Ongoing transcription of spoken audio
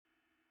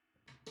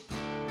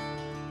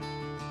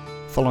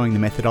Following the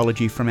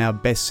methodology from our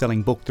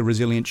best-selling book, The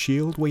Resilience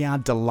Shield, we are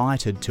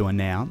delighted to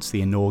announce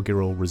the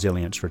inaugural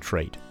Resilience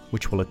Retreat,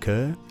 which will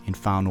occur in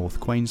far north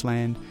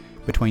Queensland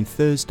between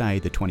Thursday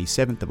the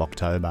 27th of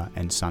October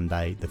and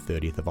Sunday the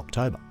 30th of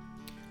October.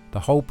 The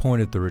whole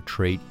point of the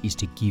retreat is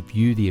to give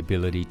you the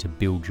ability to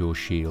build your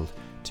shield,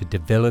 to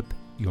develop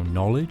your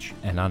knowledge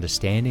and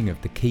understanding of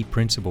the key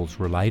principles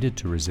related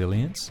to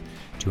resilience,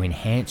 to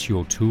enhance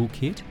your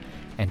toolkit,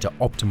 and to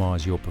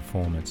optimise your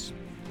performance.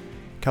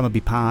 Come and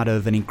be part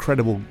of an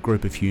incredible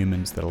group of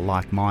humans that are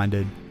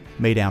like-minded,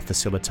 meet our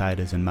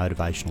facilitators and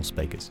motivational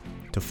speakers.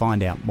 To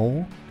find out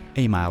more,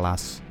 email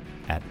us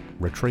at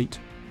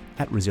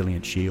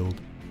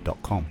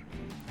retreat@resilientshield.com.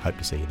 Hope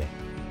to see you there.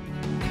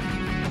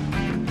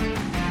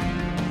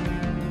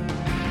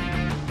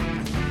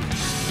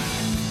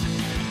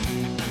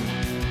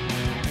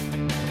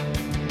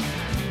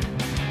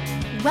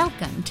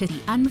 Welcome to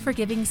the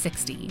Unforgiving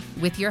 60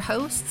 with your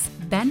hosts,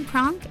 Ben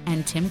Pronk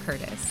and Tim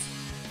Curtis.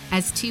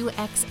 As two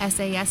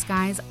ex-SAS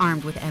guys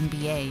armed with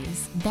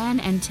MBAs, Ben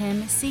and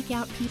Tim seek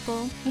out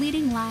people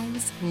leading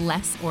lives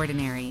less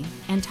ordinary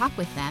and talk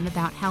with them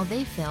about how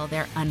they fill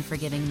their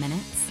unforgiving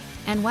minutes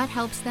and what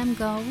helps them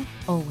go,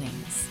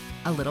 always,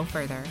 a little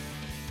further.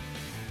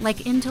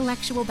 Like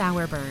intellectual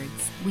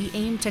bowerbirds, we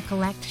aim to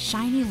collect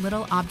shiny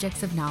little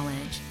objects of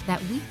knowledge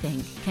that we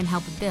think can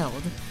help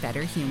build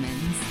better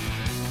humans.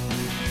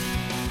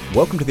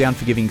 Welcome to the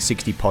Unforgiving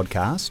 60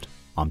 podcast.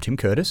 I'm Tim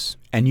Curtis,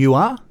 and you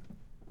are?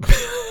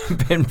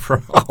 Ben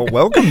Pronk. Oh,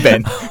 welcome,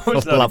 Ben.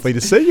 Lovely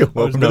to see you.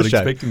 Welcome I to was the show.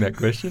 not expecting that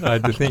question. I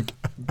had to think.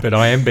 But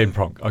I am Ben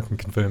Pronk. I can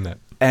confirm that.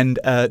 And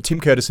Tim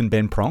Curtis and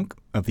Ben Pronk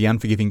of the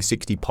Unforgiving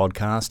 60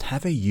 podcast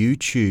have a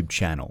YouTube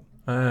channel.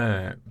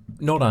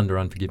 Not under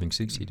Unforgiving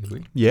 60, do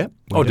we? Yeah.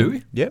 Do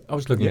we? Yep. I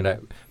was looking at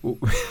that.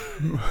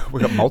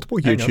 We've got multiple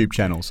YouTube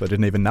channels. I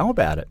didn't even know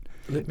about it.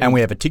 And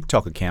we have a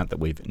TikTok account that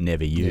we've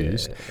never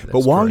used.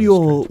 But while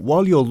you're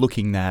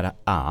looking that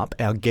up,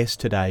 our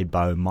guest today,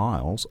 Beau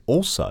Miles,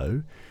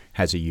 also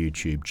has a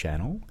YouTube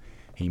channel.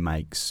 He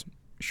makes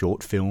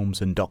short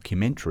films and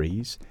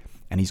documentaries,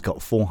 and he's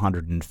got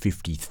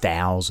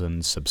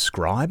 450,000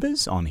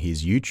 subscribers on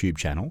his YouTube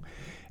channel.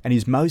 And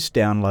his most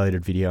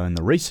downloaded video in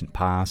the recent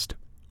past,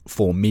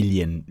 4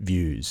 million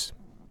views.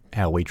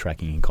 How are we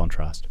tracking in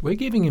contrast? We're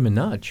giving him a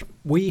nudge.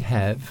 We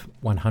have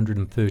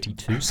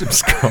 132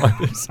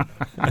 subscribers.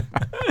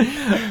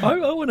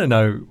 I want to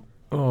know.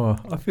 Oh,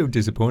 I feel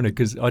disappointed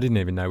because I didn't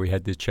even know we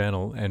had this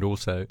channel, and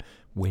also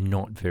we're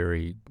not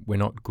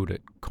good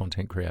at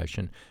content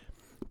creation,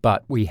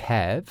 but we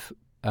have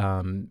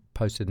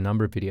posted a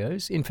number of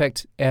videos. In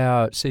fact,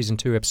 our season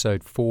 2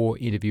 episode 4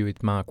 interview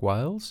with Mark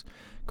Wales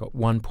got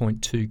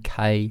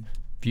 1.2k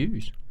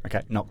views.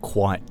 Okay, not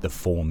quite the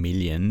 4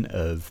 million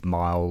of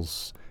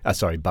Beau's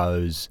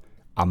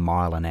a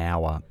mile an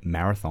hour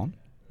marathon.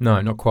 No,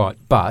 not quite,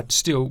 but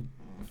still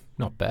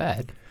not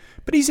bad.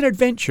 But he's an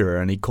adventurer,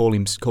 and he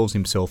calls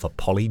himself a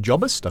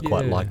polyjobist. I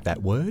quite like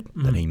that word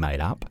that he made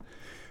up.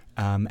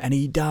 And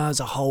he does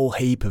a whole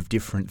heap of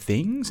different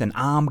things. And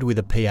armed with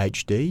a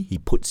PhD, he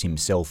puts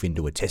himself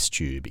into a test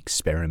tube,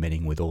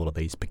 experimenting with all of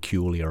these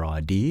peculiar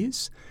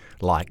ideas,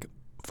 like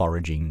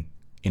foraging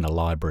in a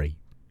library,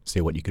 see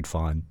what you could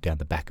find down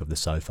the back of the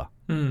sofa.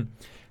 And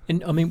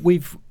I mean,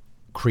 we've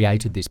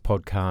created this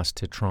podcast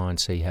to try and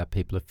see how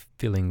people are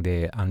filling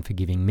their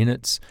unforgiving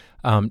minutes.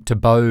 To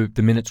Beau,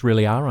 the minutes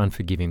really are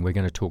unforgiving. We're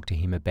going to talk to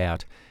him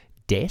about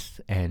death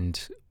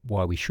and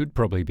why we should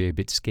probably be a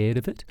bit scared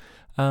of it.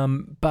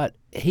 But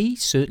he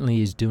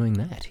certainly is doing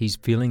that. He's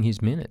filling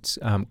his minutes.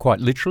 Quite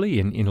literally,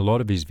 in a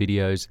lot of his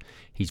videos,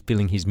 he's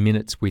filling his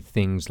minutes with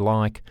things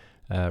like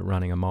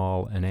running a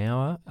mile an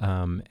hour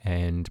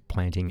and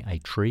planting a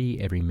tree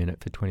every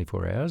minute for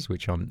 24 hours,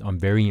 which I'm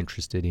very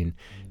interested in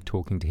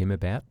talking to him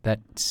about. That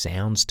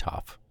sounds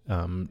tough,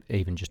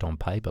 even just on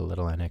paper, let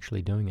alone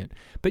actually doing it.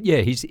 But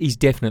yeah, he's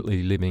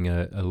definitely living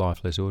a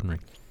life less ordinary.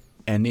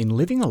 And in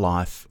living a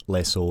life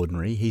less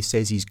ordinary, he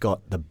says he's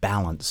got the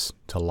balance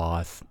to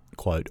life,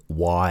 quote,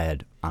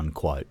 wired,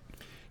 unquote.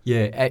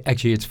 Yeah,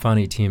 actually, it's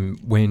funny, Tim,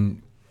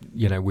 when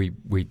we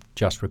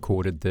just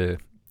recorded the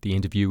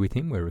interview with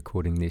him. We're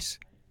recording this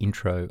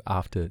intro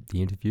after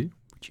the interview,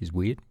 which is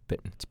weird, but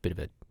it's a bit of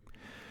a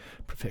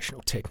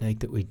professional technique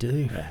that we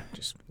do. Yeah,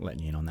 just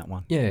letting you in on that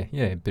one. Yeah,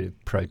 a bit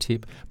of pro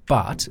tip.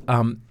 But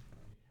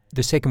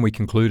the second we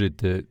concluded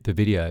the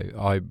video,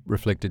 I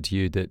reflected to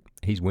you that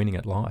he's winning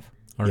at life.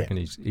 I reckon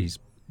he's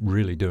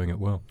really doing it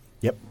well.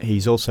 Yep.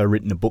 He's also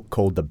written a book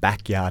called The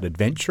Backyard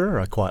Adventurer.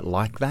 I quite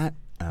like that.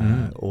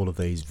 All of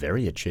these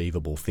very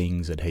achievable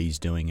things that he's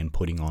doing and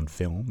putting on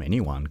film.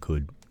 Anyone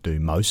could do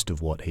most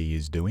of what he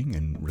is doing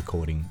and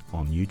recording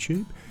on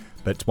YouTube.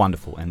 But it's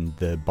wonderful. And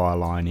the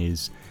byline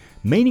is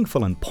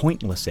meaningful and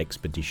pointless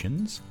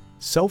expeditions,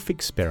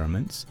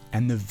 self-experiments,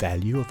 and the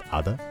value of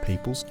other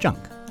people's junk.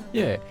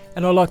 Yeah,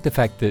 and I like the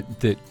fact that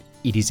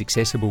it is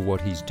accessible what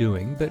he's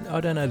doing, but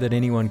I don't know that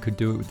anyone could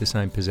do it with the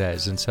same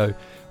pizzazz. And so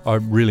I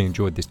really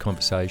enjoyed this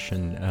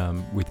conversation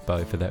with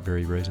Beau for that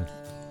very reason.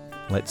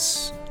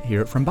 Let's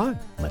hear it from Beau.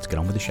 Let's get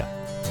on with the show.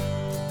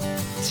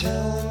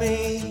 Tell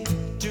me,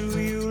 do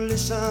you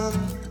listen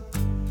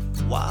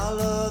while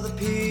other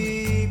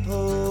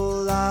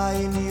people lie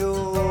in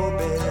your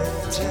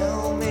bed.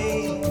 Tell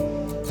me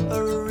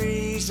a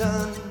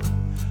reason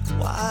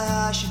why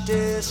I should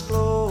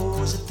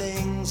disclose the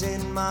things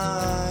in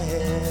my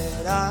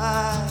head.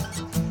 I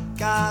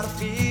got a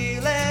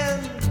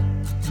feeling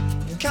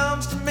it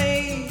comes to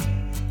me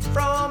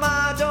from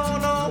I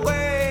don't know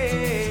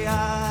where.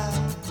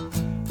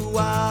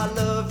 I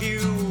love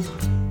you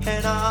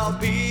and I'll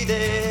be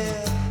there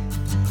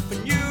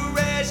when you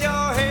raise your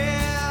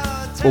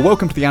head. Well,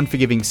 welcome to the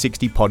Unforgiving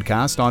 60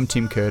 podcast. I'm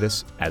Tim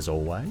Curtis, as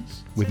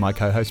always, with my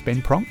co-host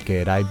Ben Pronk.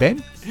 G'day,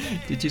 Ben.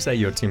 Did you say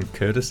you're Tim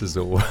Curtis as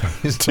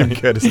always? Tim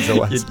Curtis as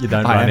always. You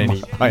don't run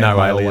any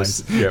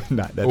alias. Yep.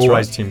 No, that's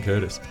always right. Tim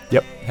Curtis.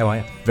 Yep. How are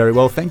you? Very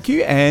well, thank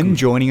you. And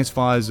joining us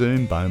via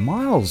Zoom, Beau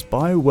Miles.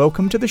 Beau,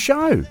 welcome to the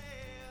show.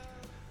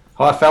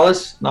 Hi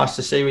fellas, nice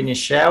to see you in your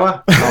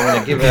shower.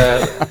 I'm going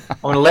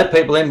to let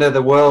people into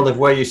the world of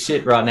where you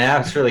sit right now.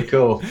 It's really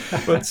cool.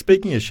 Well,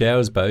 speaking of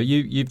showers, Beau,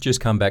 you've just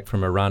come back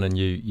from a run and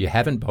you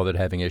haven't bothered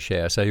having a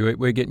shower, so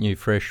we're getting you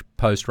fresh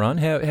post-run.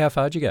 How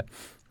far did you go?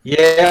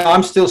 Yeah,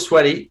 I'm still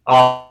sweaty.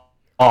 I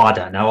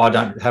don't know. I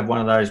don't have one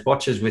of those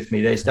watches with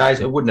me these days.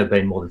 It wouldn't have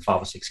been more than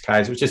 5 or 6 Ks.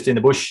 It was just in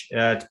the bush.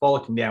 It's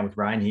bollocking down with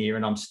rain here,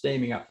 and I'm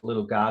steaming up the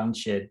little garden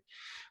shed,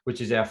 which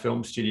is our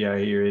film studio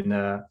here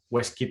in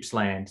West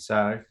Gippsland.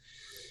 So,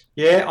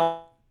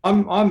 yeah,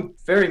 I'm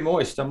very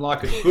moist. I'm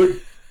like a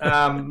good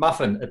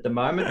muffin at the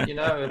moment. You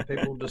know,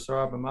 people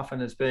describe a muffin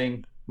as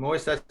being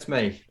moist. That's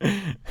me.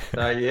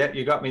 So, yeah,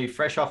 you got me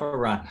fresh off a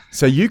run.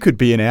 So you could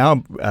be in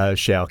our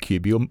shower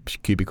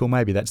cubicle.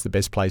 Maybe that's the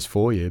best place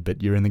for you,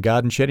 but you're in the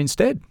garden shed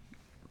instead.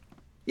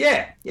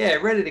 Yeah,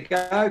 ready to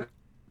go,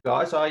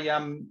 guys.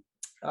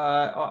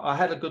 I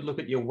had a good look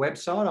at your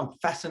website. I'm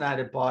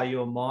fascinated by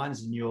your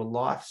minds and your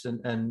lives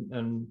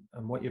and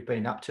what you've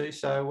been up to.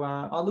 So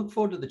I look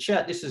forward to the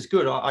chat. This is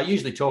good. I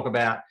usually talk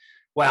about,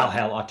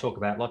 I talk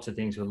about lots of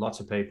things with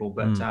lots of people,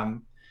 but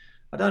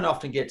I don't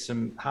often get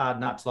some hard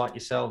nuts like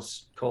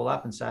yourselves call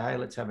up and say, hey,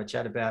 let's have a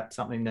chat about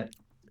something that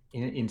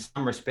in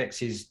some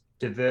respects is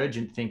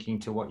divergent thinking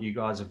to what you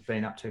guys have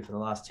been up to for the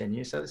last 10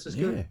 years. So this is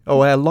good.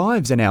 Oh, our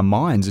lives and our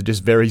minds are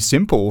just very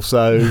simple.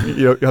 So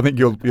I think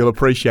you'll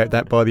appreciate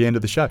that by the end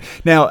of the show.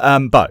 Now,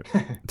 Beau,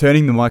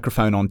 turning the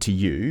microphone on to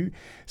you.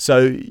 So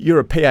you're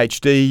a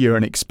PhD, you're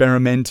an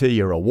experimenter,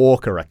 you're a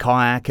walker, a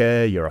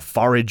kayaker, you're a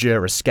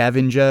forager, a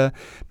scavenger.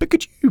 But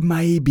could you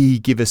maybe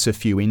give us a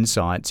few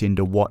insights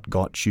into what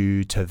got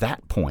you to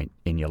that point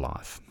in your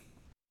life?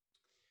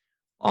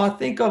 I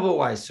think I've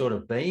always sort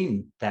of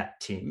been that,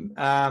 Tim.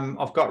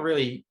 I've got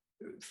really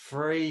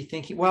free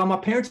thinking. Well, my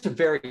parents are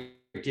very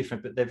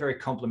different, but they're very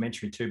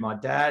complementary too. My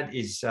dad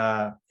is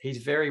he's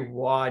very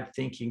wide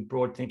thinking,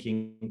 broad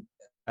thinking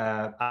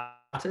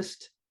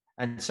artist,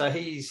 and so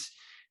he's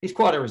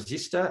quite a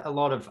resistor. A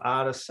lot of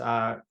artists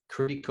are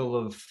critical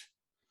of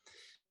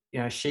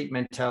sheep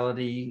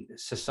mentality,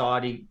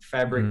 society,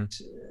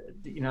 fabrics,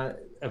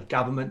 of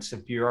governments,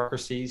 of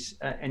bureaucracies,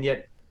 and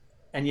yet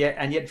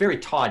very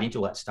tied into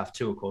all that stuff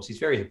too. Of course, he's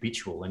very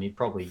habitual, and he'd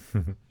probably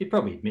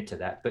admit to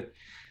that.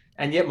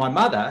 And yet my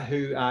mother,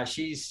 who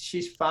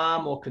she's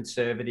far more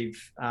conservative,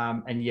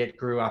 and yet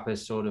grew up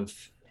as sort of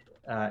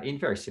in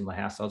very similar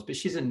households. But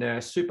she's a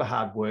nurse, super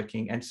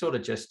hardworking, and sort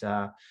of just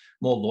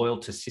more loyal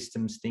to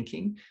systems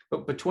thinking.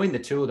 But between the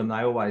two of them,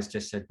 they always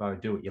just said, "Beau,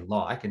 do what you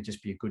like, and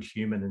just be a good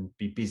human, and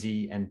be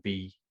busy, and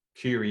be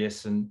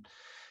curious." And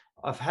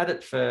I've had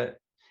it for.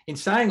 In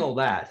saying all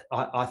that,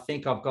 I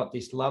think I've got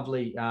this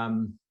lovely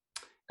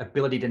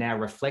ability to now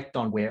reflect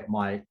on where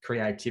my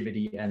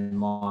creativity and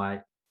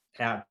my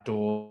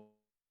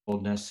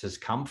outdoorness has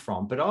come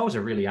from. But I was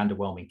a really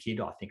underwhelming kid,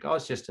 I think. I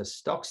was just a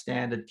stock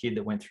standard kid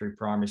that went through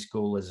primary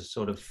school as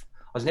I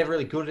was never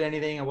really good at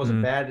anything. I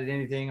wasn't bad at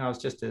anything. I was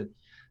just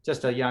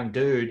a young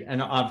dude.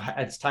 And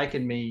it's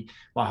taken me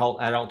my whole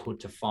adulthood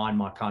to find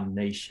my kind of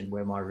niche and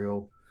where my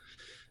real,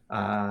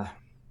 I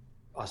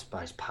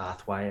suppose,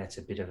 pathway. It's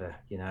a bit of a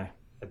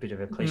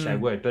cliche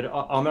word, but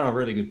I'm on a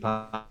really good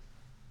path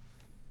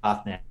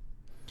now.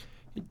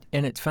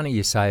 And it's funny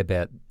you say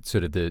about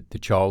sort of the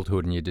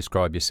childhood, and you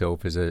describe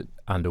yourself as an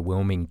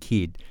underwhelming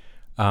kid.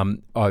 I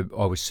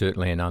was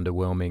certainly I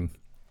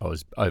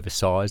was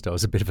oversized. I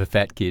was a bit of a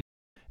fat kid.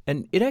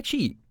 And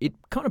it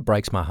kind of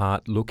breaks my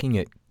heart looking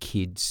at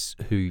kids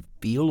who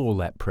feel all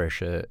that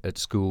pressure at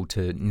school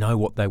to know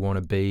what they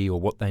want to be or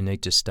what they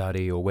need to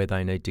study or where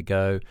they need to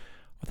go.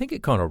 I think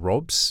it kind of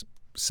robs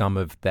some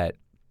of the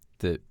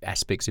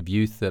aspects of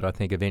youth that I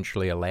think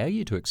eventually allow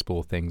you to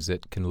explore things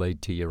that can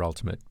lead to your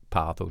ultimate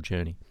path or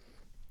journey.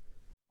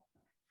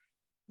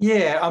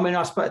 Yeah, I mean,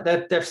 I suppose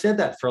they've said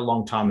that for a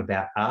long time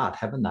about art,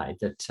 haven't they?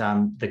 That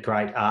the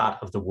great art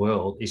of the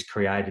world is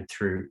created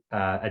through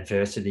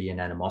adversity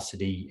and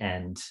animosity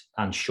and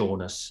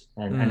unsureness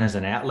and as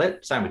an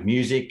outlet. Same with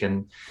music.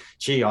 And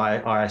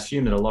I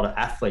assume that a lot of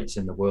athletes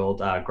in the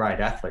world are great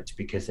athletes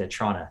because they're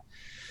trying to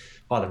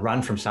either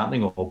run from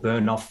something or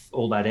burn off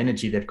all that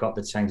energy they've got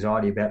that's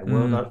anxiety about the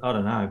world. I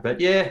don't know.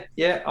 But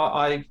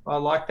I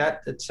like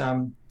that. It's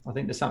I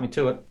think there's something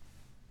to it.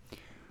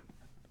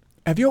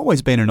 Have you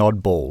always been an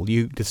oddball?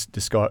 You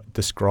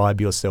describe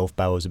yourself,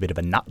 Beau, as a bit of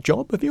a nut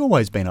job. Have you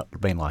always been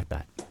like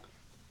that?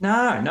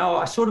 No.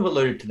 I sort of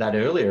alluded to that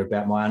earlier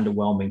about my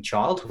underwhelming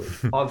childhood.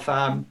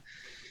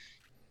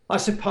 I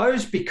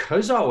suppose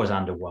because I was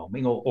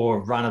underwhelming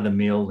or run of the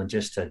mill and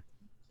just a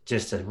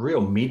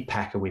real mid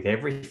packer with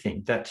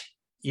everything, that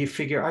you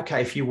figure,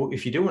 okay, if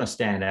you do want to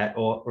stand out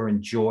or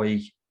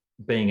enjoy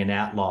being an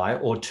outlier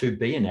or to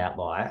be an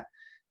outlier,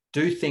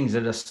 do things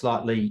that are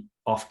slightly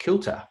off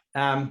kilter.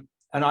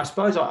 And I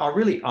suppose I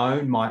really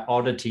own my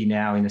oddity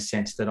now, in the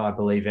sense that I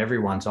believe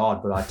everyone's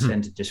odd, but I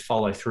tend to just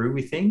follow through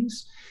with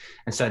things.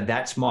 And so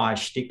that's my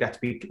shtick.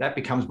 That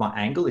becomes my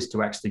angle, is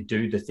to actually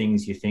do the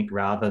things you think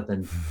rather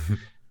than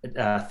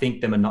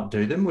think them and not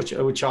do them,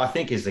 which I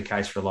think is the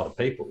case for a lot of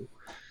people.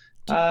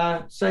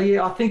 I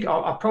think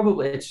I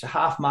probably, it's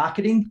half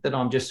marketing, that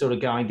I'm just sort of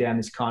going down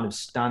this kind of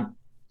stunt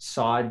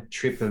side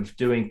trip of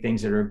doing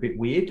things that are a bit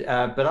weird.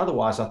 But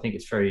otherwise, I think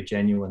it's very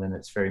genuine and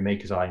it's very me,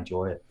 because I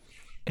enjoy it.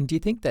 And do you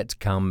think that's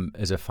come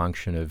as a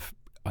function of,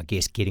 I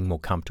guess, getting more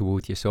comfortable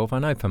with yourself? I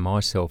know for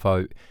myself,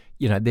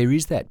 there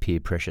is that peer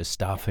pressure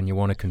stuff, and you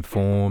want to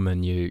conform,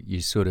 and you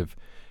sort of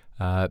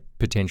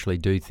potentially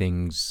do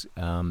things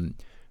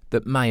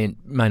that may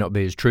not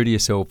be as true to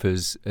yourself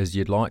as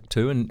you'd like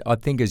to. And I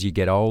think as you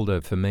get older,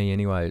 for me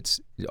anyway,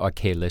 I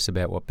care less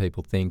about what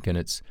people think, and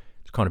it's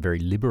kind of very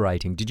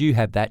liberating. Did you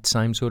have that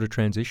same sort of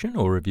transition,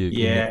 or have you?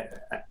 Yeah,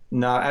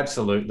 no,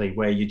 absolutely.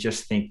 Where you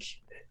just think,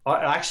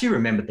 I actually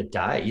remember the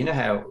day, you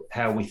know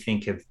how we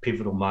think of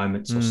pivotal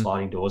moments or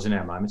sliding doors in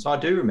our moments. I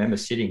do remember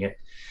it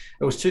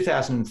was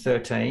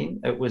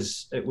 2013. It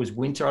was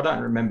winter. I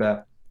don't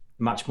remember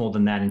much more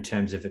than that in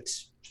terms of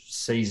its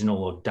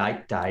seasonal or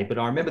date day, but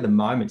I remember the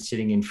moment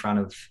sitting in front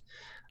of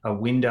a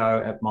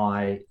window at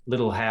my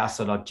little house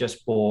that I'd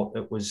just bought.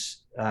 It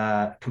was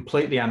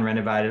completely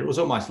unrenovated. It was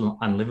almost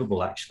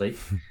unlivable, actually.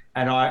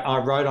 And I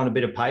wrote on a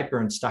bit of paper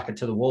and stuck it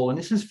to the wall. And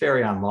this is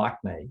very unlike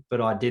me, but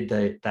I did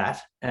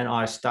that. And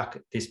I stuck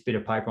this bit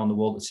of paper on the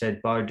wall that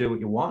said, "Beau, do what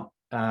you want.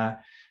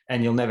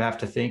 And you'll never have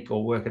to think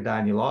or work a day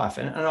in your life."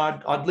 And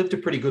I'd lived a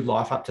pretty good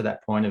life up to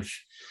that point.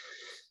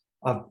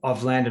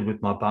 I've landed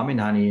with my bum in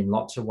honey in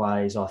lots of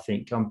ways. I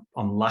think I'm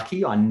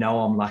lucky. I know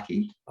I'm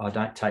lucky. I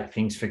don't take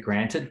things for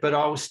granted, but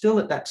I was still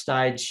at that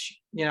stage.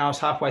 I was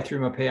halfway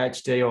through my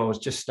PhD, or I was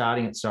just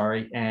starting it,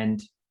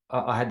 and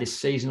I had this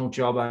seasonal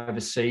job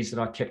overseas that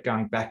I kept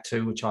going back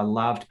to, which I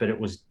loved, but it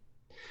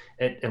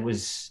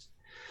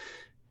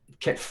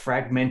kept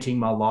fragmenting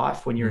my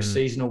life. When you're a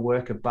seasonal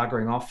worker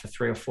buggering off for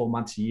 3 or 4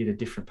 months a year to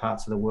different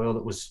parts of the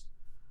world,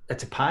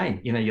 it's a pain.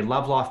 Your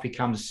love life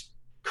becomes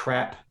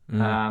crap.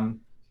 I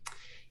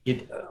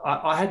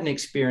hadn't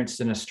experienced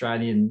an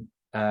Australian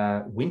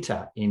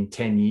winter in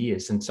 10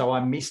 years. And so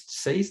I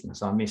missed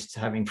seasons. I missed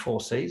having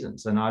 4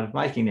 seasons, and I was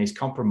making these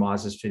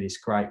compromises for this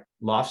great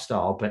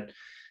lifestyle, but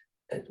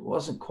it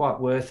wasn't quite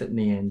worth it in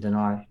the end. And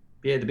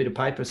the bit of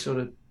paper sort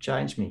of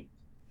changed me.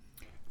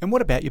 And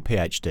what about your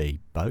PhD,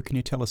 Beau? Can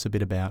you tell us a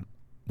bit about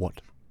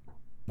what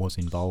was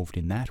involved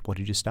in that? What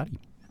did you study?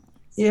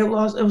 Yeah,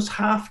 well, it was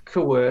half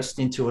coerced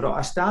into it.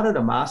 I started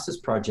a master's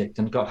project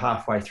and got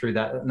halfway through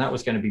that, and that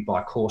was going to be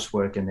by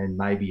coursework and then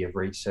maybe a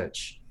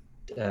research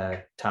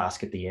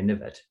task at the end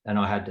of it. And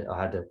I had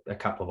a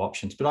couple of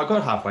options, but I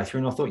got halfway through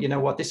and I thought, you know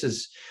what,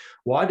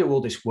 why do all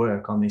this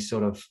work on this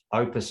sort of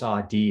opus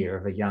idea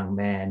of a young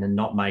man and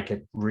not make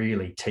it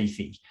really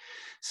teethy?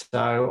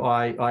 So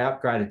I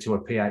upgraded to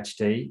a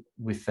PhD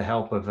with the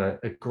help of a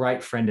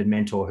great friend and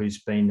mentor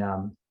who's been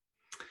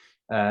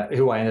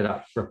who I ended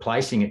up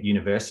replacing at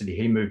university.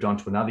 He moved on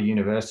to another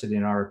university,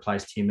 and I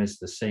replaced him as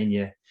the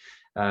senior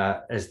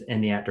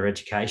in the outdoor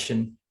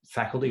education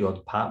faculty or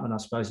department, I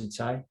suppose you'd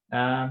say.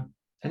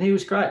 And he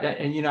was great.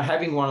 And,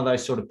 having one of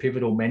those sort of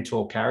pivotal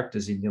mentor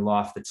characters in your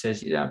life that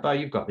says, Beau,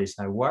 you've got this,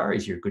 no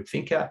worries, you're a good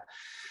thinker.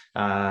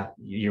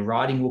 Your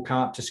writing will come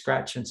up to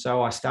scratch. And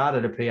so I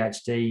started a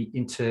PhD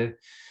into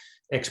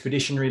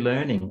expeditionary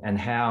learning and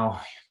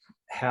how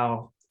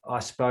I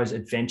suppose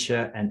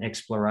adventure and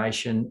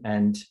exploration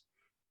and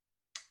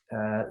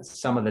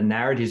some of the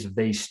narratives of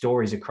these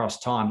stories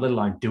across time, let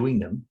alone doing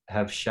them,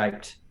 have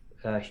shaped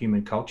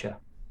human culture.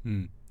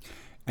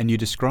 And you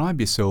describe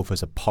yourself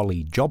as a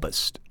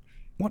polyjobist.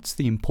 What's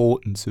the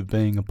importance of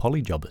being a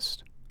polyjobist?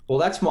 Well,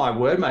 that's my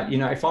word, mate.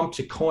 If I'm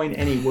to coin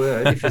any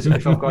word, if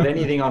I've got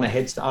anything on a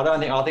headstone,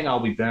 I think I'll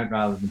be burnt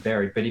rather than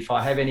buried. But if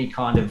I have any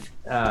kind of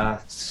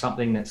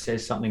something that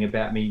says something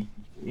about me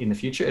in the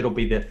future, it'll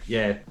be that,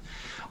 yeah.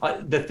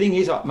 The thing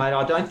is, mate,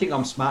 I don't think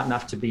I'm smart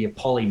enough to be a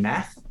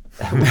polymath,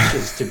 which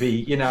is to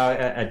be,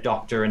 a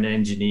doctor and an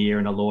engineer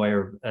and a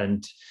lawyer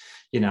and,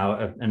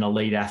 an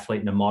elite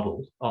athlete and a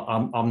model.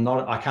 I'm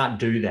not. I can't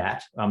do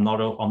that. I'm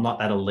not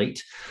that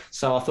elite.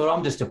 So I thought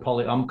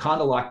I'm kind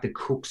of like the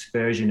cook's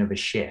version of a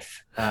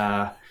chef.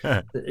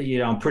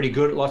 I'm pretty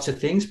good at lots of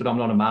things, but I'm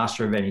not a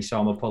master of any. So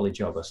I'm a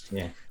polyjobist.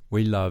 Yeah.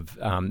 We love,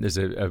 there's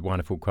a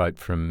wonderful quote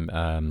from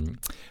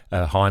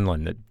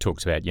Heinlein that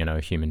talks about, a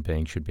human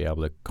being should be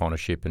able to con a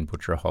ship and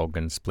butcher a hog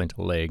and splint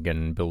a leg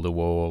and build a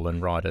wall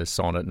and write a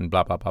sonnet and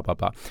blah, blah, blah, blah,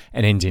 blah,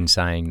 and ends in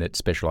saying that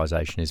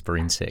specialisation is for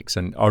insects.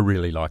 And I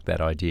really like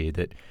that idea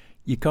that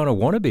you kind of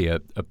want to be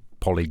a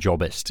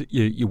polyjobist.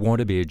 You want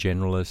to be a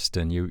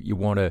generalist, and you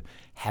want to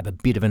have a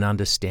bit of an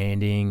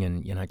understanding.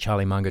 And,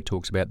 Charlie Munger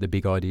talks about the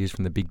big ideas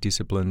from the big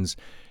disciplines.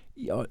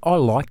 I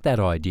like that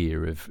idea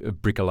of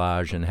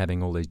bricolage and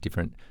having all these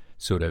different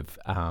sort of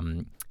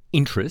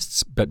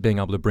interests, but being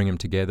able to bring them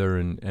together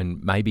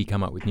and maybe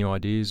come up with new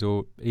ideas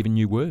or even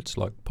new words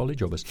like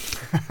polyjobist.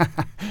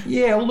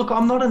 Yeah, well, look,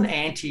 I'm not an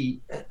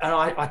anti, and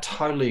I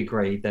totally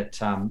agree that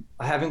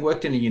having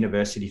worked in a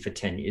university for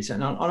 10 years,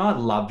 and I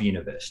love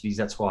universities,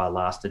 that's why I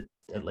lasted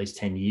at least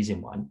 10 years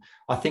in one.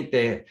 I think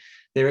they're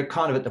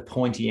kind of at the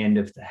pointy end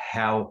of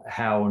how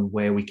and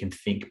where we can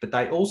think, but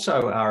they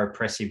also are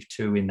oppressive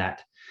too, in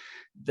that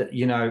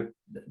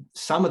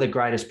some of the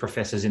greatest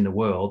professors in the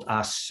world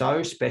are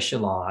so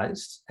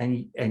specialized,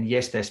 and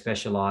yes, they're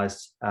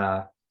specialized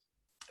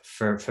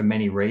for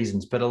many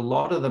reasons, but a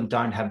lot of them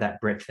don't have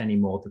that breadth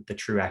anymore. That the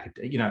true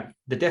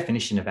the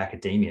definition of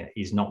academia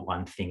is not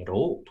one thing at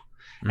all,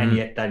 and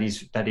yet that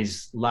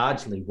is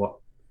largely what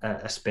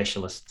a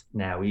specialist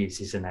now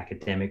is an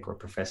academic or a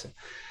professor.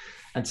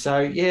 And so,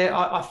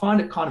 I find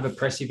it kind of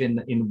oppressive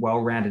in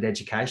well-rounded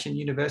education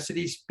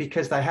universities,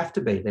 because they have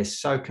to be. They're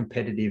so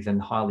competitive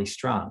and highly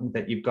strung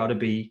that you've got to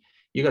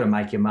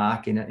make your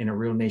mark in a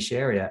real niche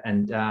area.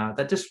 And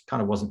that just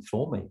kind of wasn't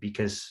for me,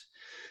 because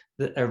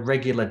a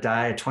regular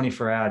day, a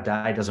 24-hour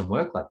day doesn't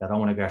work like that. I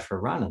want to go for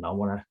a run, and I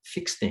want to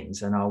fix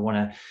things, and I want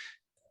to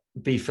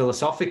be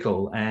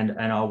philosophical, and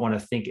I want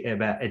to think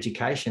about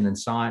education and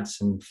science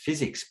and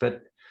physics,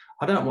 but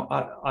I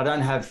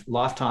don't have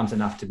lifetimes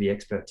enough to be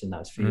experts in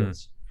those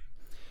fields.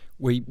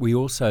 We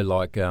also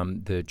like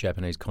the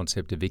Japanese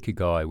concept of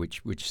ikigai,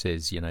 which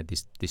says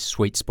this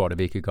sweet spot of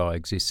ikigai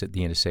exists at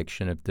the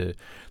intersection of the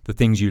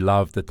things you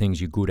love, the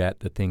things you're good at,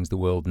 the things the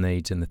world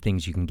needs, and the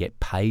things you can get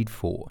paid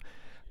for.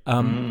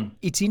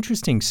 It's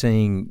interesting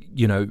seeing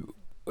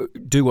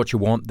do what you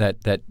want,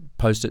 that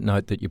post-it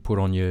note that you put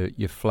on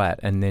your flat,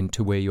 and then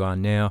to where you are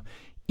now.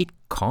 It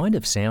kind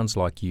of sounds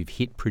like you've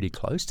hit pretty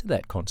close to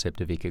that concept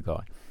of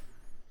ikigai.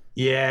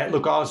 Yeah,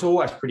 look, I was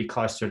always pretty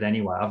close to it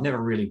anyway. I've never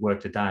really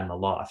worked a day in my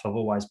life. I've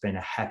always been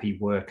a happy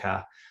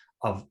worker.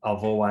 I've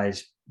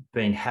always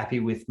been happy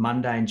with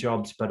mundane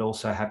jobs, but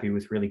also happy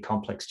with really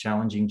complex,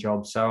 challenging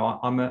jobs. So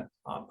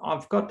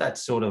I've got that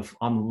sort of,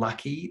 I'm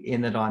lucky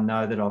in that I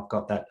know that I've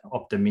got that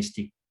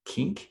optimistic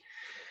kink.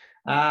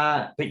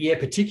 But yeah,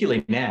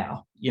 particularly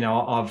now,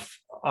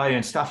 I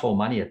earn stuff all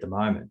money at the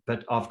moment,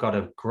 but I've got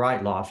a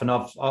great life, and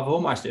I've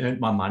almost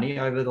earned my money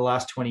over the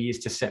last 20 years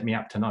to set me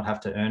up to not have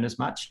to earn as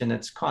much, and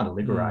it's kind of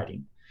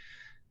liberating.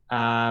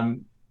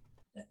 And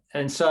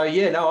so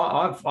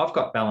I've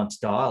got balance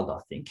dialed, I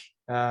think.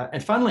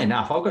 And funnily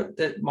enough,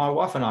 my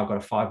wife and I have got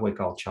a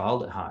 5-week-old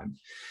child at home,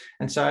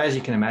 and so as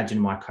you can imagine,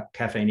 my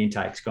caffeine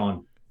intake's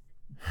gone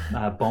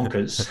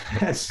bonkers.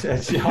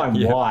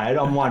 I'm wired.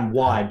 I'm one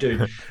wired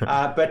dude.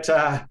 But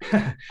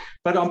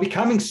I'm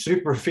becoming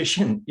super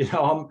efficient.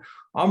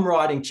 I'm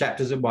writing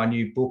chapters of my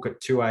new book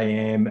at 2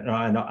 a.m. and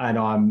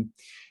I'm,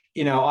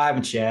 I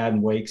haven't showered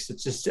in weeks.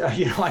 It's just, I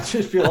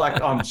just feel like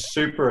I'm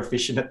super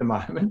efficient at the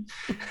moment.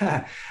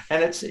 And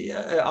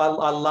I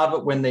love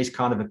it when these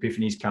kind of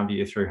epiphanies come to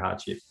you through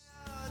hardship.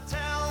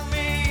 Tell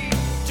me,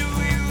 do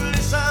you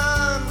listen?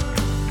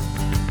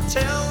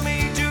 Tell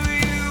me, do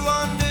you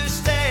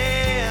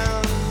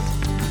understand?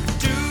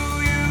 Do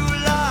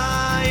you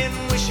lie in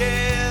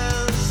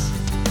wishes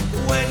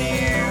when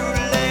you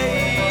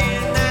lay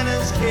in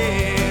Nana's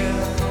care?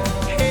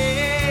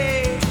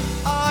 Hey,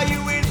 are you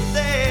in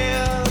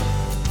there?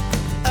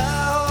 I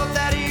hope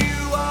that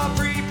you are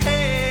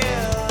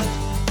prepared.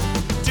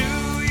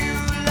 Do you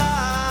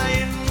lie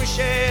in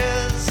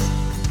wishes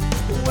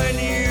when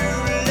you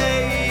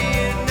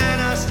lay in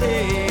Nana's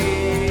care?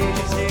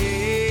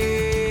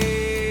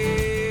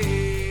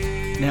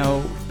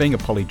 Now, being a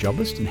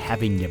polyjobist and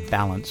having your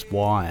balance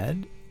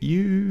wired,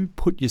 you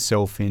put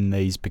yourself in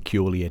these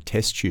peculiar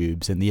test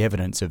tubes, and the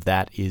evidence of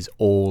that is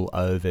all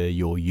over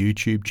your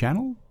YouTube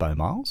channel, Beau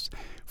Miles,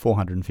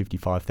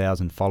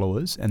 455,000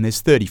 followers, and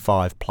there's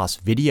 35 plus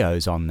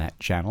videos on that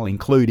channel,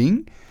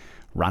 including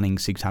running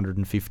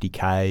 650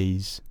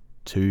 Ks,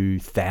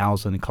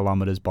 2,000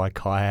 kilometres by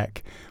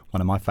kayak.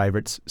 One of my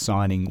favourites,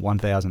 signing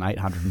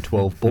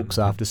 1,812 books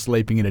after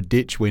sleeping in a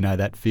ditch. We know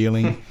that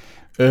feeling.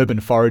 Urban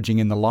foraging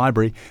in the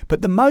library.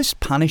 But the most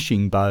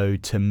punishing, Beau,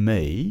 to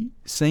me,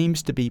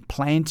 seems to be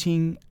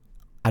planting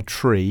a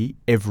tree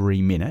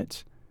every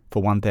minute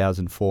for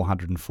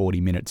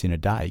 1,440 minutes in a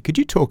day. Could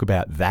you talk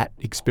about that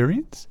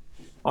experience?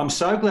 I'm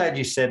so glad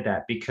you said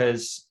that,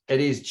 because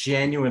it is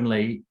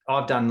genuinely,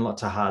 I've done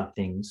lots of hard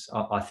things,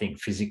 I think,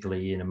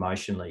 physically and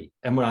emotionally.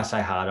 And when I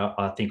say hard,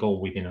 I think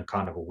all within a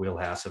kind of a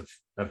wheelhouse of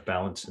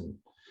balance. And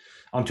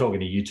I'm talking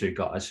to you two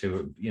guys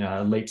who are,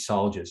 elite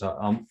soldiers. So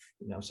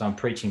I'm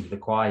preaching to the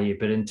choir here.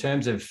 But in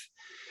terms of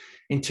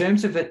in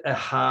terms of a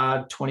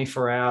hard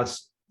 24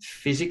 hours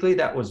physically,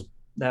 that was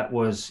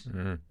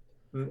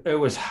it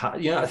was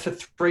hard. For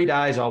 3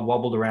 days I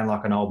wobbled around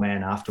like an old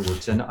man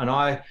afterwards, and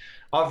I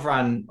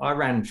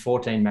ran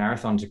 14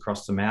 marathons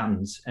across the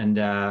mountains, and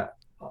I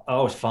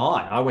was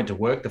fine. I went to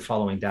work the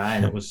following day,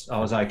 and I was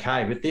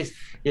okay. But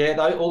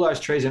all those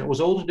trees, and it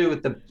was all to do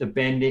with the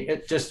bending.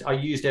 I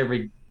used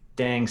every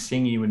dang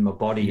sinew in my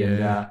body,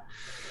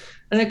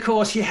 and of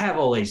course you have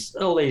all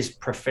these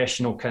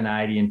professional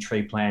Canadian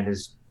tree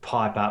planters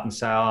pipe up and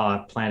say,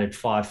 I planted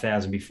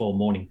 5,000 before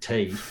morning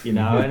tea, and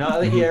I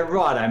think, yeah,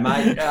 righto,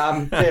 mate.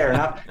 Fair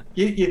enough.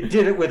 You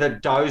did it with a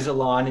dozer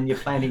line, and you're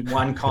planting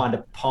one kind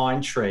of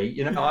pine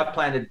tree. I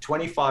planted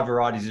 25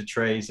 varieties of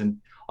trees, and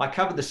I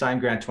covered the same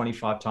ground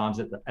 25 times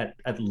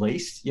at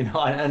least,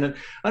 and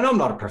I'm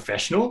not a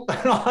professional,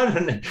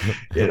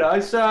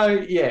 so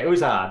yeah, it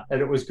was hard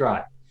and it was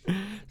great.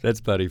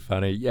 That's bloody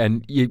funny.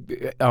 And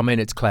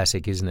it's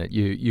classic, isn't it?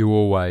 You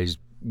always,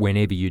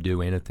 whenever you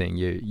do anything,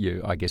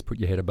 you I guess put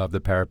your head above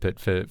the parapet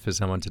for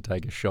someone to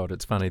take a shot.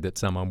 It's funny that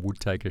someone would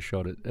take a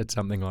shot at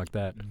something like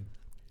that.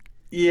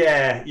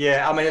 Yeah.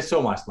 It's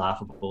almost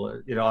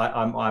laughable.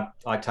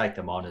 I take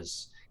them on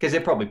as, because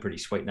they're probably pretty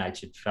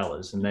sweet-natured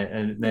fellas, and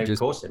of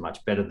course they're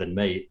much better than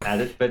me at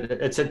it. But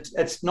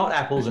it's not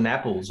apples and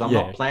apples. I'm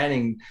not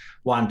planning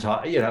one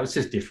type. It's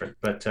just different.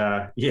 But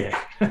yeah.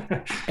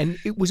 And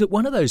was it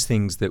one of those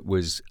things that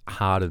was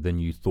harder than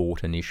you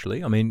thought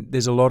initially? I mean,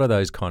 there's a lot of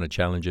those kind of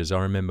challenges.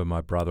 I remember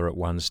my brother at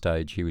one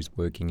stage, he was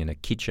working in a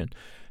kitchen,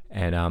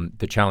 and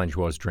the challenge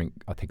was drink,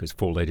 I think it was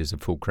 4 litres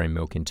of full cream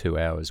milk in 2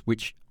 hours,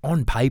 which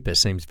on paper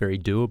seems very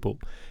doable.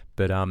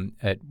 But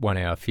at 1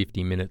 hour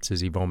 50 minutes, as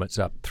he vomits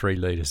up 3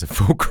 litres of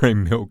full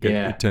cream milk,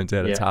 it turns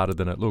out it's harder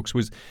than it looks.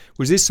 Was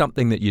this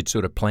something that you'd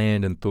sort of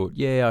planned and thought,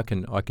 I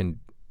can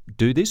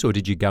do this, or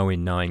did you go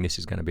in knowing this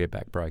is going to be a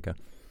backbreaker?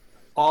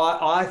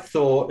 I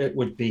thought it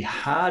would be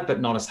hard,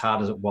 but not as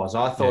hard as it was.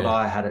 I thought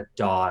I had it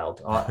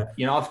dialed.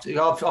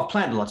 I've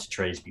planted lots of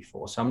trees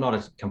before, so I'm not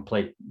a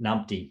complete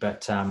numpty,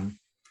 but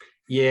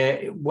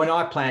when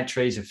I plant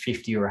trees of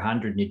 50 or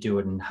 100 and you do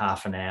it in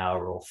half an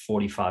hour or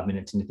 45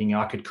 minutes and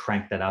I could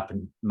crank that up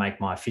and make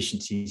my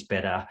efficiencies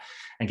better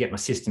and get my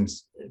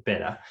systems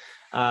better.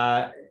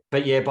 But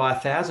by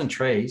 1,000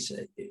 trees,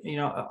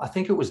 I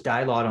think it was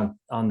daylight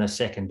on the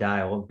second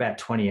day, or about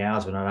 20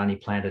 hours when I'd only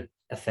planted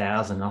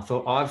 1,000. I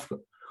thought,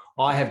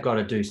 I have got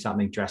to do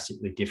something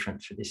drastically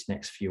different for this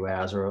next few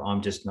hours, or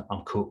I'm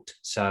cooked.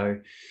 So,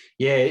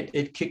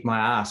 it kicked my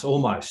ass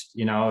almost.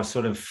 I was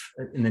sort of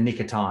in the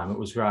nick of time. It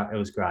was right. It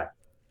was great.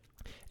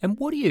 And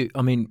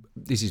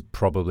this is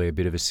probably a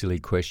bit of a silly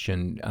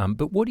question,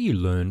 but what do you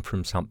learn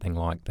from something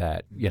like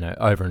that,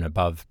 over and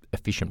above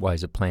efficient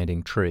ways of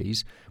planting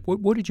trees?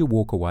 What did you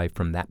walk away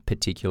from that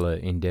particular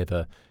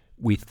endeavour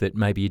with that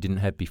maybe you didn't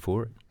have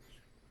before it?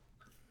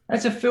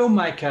 As a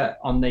filmmaker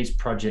on these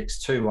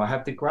projects too, I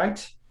have the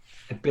great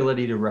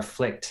ability to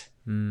reflect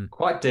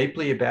quite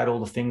deeply about all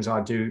the things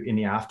I do in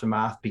the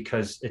aftermath,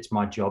 because it's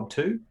my job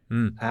to.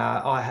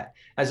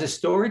 As a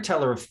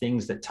storyteller of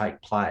things that take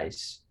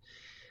place,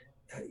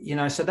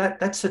 so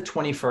that's a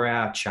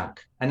 24-hour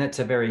chunk, and it's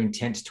a very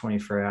intense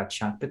 24-hour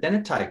chunk. But then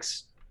it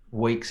takes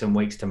weeks and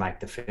weeks to make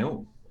the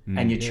film,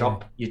 and you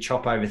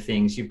chop over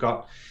things. You've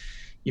got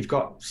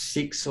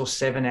 6 or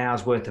 7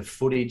 hours worth of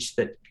footage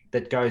that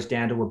goes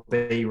down to a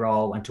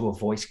B-roll and to a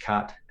voice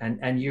cut.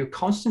 And you're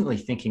constantly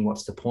thinking,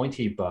 what's the point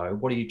here, Beau?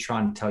 What are you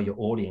trying to tell your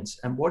audience?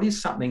 And what is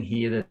something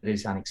here that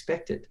is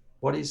unexpected?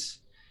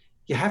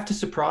 You have to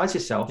surprise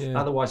yourself.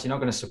 Otherwise you're not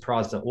going to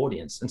surprise the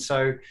audience. And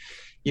so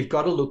you've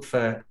got to look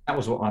for, that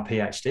was what my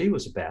PhD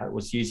was about. It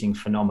was using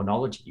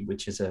phenomenology,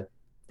 which is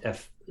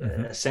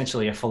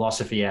essentially a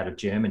philosophy out of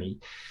Germany,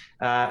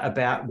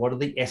 about what are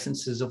the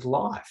essences of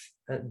life.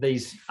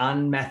 These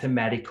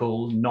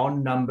unmathematical,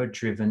 non-number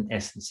driven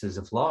essences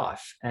of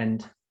life.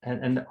 And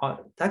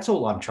that's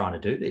all I'm trying to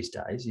do these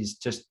days, is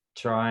just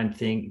try and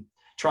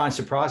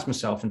surprise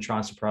myself and try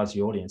and surprise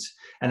the audience.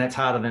 And that's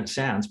harder than it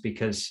sounds,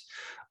 because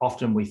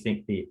often we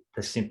think the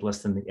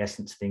simplest and the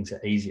essence things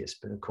are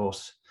easiest, but of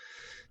course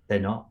they're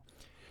not.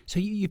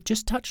 So you've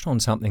just touched on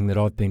something that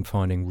I've been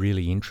finding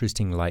really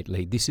interesting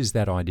lately. This is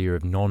that idea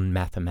of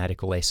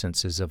non-mathematical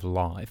essences of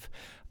life.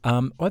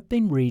 I've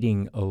been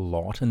reading a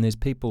lot, and there's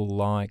people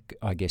like,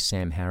 I guess,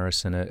 Sam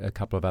Harris and a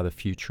couple of other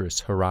futurists.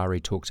 Harari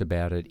talks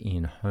about it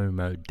in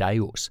Homo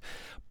Deus,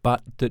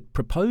 but that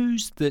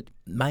propose that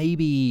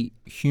maybe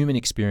human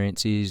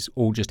experience is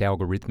all just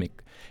algorithmic,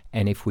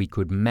 and if we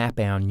could map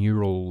our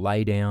neural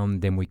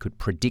laydown, then we could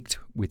predict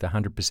with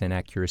 100%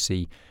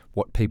 accuracy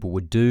what people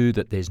would do,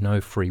 that there's no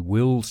free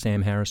will,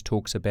 Sam Harris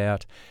talks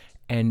about.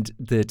 And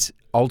that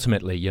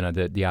ultimately,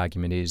 the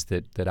argument is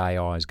that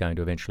AI is going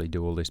to eventually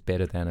do all this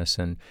better than us,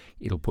 and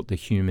it'll put the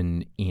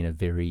human in a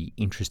very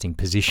interesting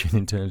position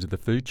in terms of the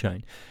food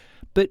chain.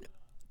 But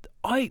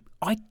I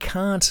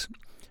can't,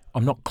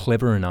 I'm not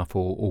clever enough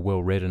or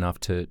well-read enough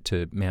to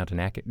mount an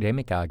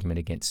academic argument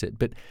against it,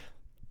 but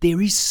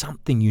there is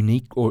something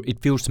unique, or it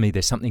feels to me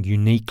there's something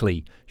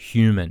uniquely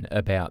human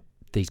about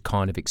these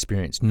kind of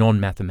experience,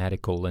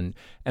 non-mathematical, and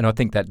I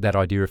think that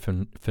idea of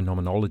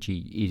phenomenology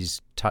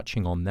is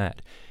touching on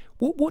that.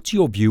 What's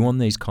your view on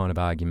these kind of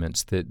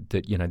arguments that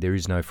there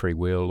is no free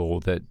will,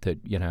 or that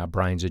our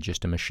brains are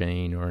just a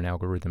machine or an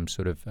algorithm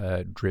sort of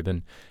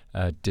driven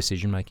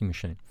decision-making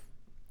machine?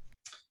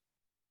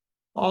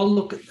 Oh,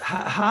 look,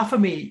 half of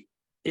me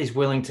is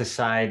willing to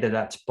say that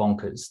that's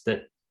bonkers,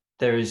 that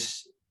there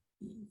is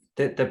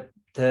that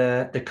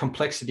the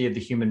complexity of the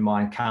human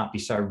mind can't be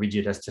so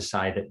rigid as to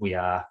say that we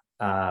are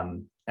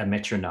a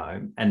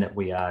metronome and that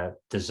we are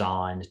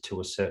designed to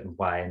a certain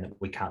way and that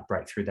we can't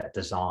break through that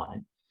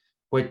design.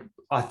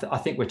 I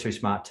think we're too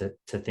smart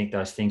to think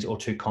those things, or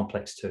too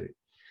complex too.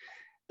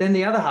 Then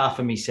the other half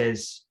of me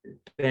says,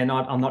 Ben,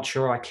 I'm not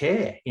sure I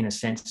care, in a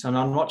sense, and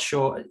I'm not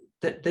sure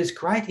that there's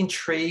great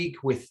intrigue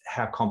with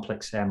how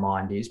complex our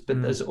mind is,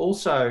 but there's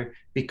also,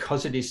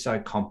 because it is so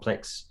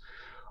complex,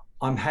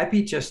 I'm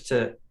happy just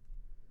to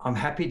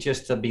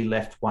be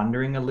left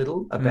wondering a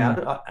little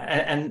about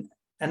it,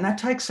 and that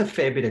takes a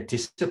fair bit of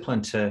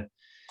discipline to.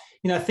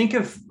 Think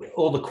of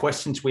all the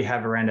questions we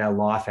have around our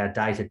life, our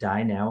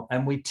day-to-day now,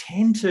 and we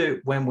tend to,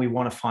 when we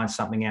want to find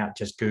something out,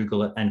 just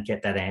Google it and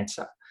get that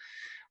answer.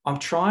 I'm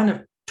trying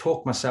to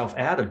talk myself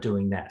out of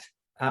doing that.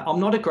 I'm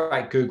not a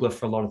great Googler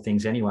for a lot of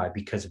things anyway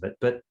because of it,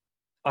 but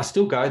I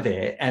still go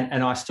there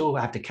and I still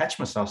have to catch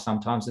myself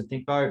sometimes and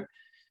think, Beau,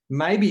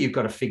 maybe you've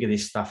got to figure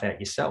this stuff out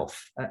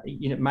yourself. Are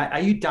you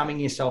dumbing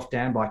yourself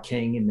down by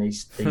keying in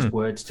these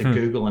words to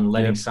Google and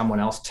letting someone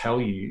else tell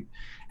you?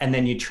 And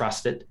then you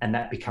trust it, and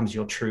that becomes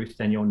your truth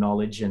and your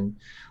knowledge. And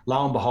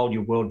lo and behold,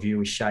 your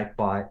worldview is shaped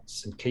by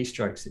some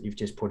keystrokes that you've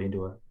just put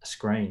into a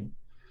screen.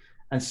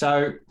 And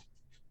so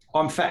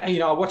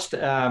I watched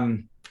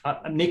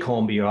Nick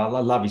Hornby. I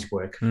love his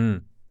work.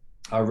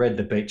 I read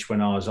The Beach when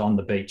I was on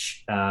the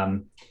beach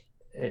in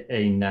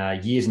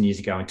years and years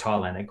ago in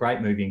Thailand. A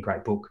great movie and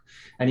great book.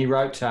 And he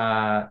wrote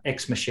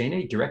Ex Machina.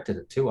 He directed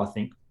it too, I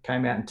think.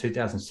 Came out in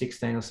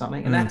 2016 or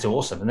something, and that's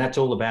awesome. And that's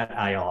all about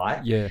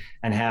AI,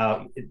 and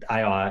how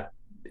AI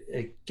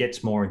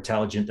gets more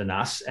intelligent than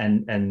us.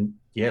 And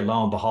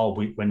lo and behold,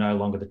 we're no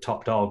longer the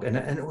top dog. And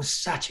it was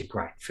such a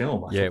great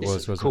film.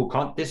 This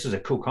was a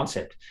cool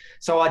concept.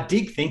 So I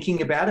dig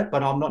thinking about it,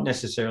 but I'm not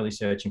necessarily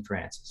searching for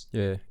answers.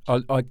 Yeah,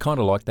 I kind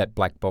of like that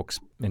black box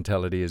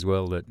mentality as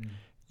well. That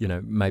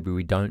maybe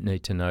we don't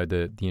need to know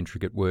the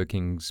intricate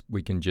workings.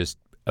 We can just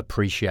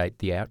appreciate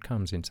the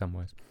outcomes in some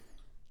ways.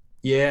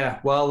 Yeah,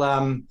 well,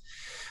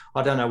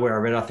 I don't know where I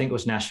read. I think it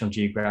was National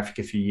Geographic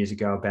a few years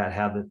ago about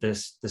how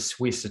the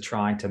Swiss are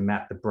trying to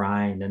map the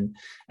brain,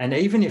 and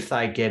even if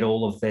they get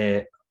all of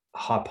their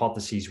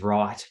hypotheses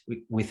right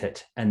with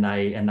it, and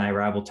they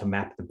were able to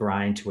map the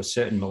brain to a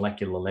certain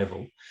molecular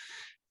level,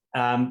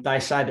 they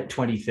say that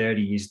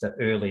 2030 is the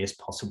earliest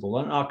possible.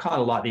 And I kind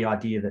of like the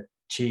idea that,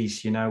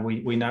 geez,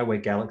 we know where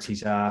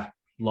galaxies are,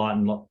 light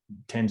and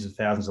tens of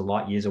thousands of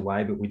light years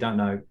away, but we don't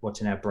know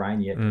what's in our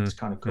brain yet. It's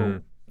kind of cool.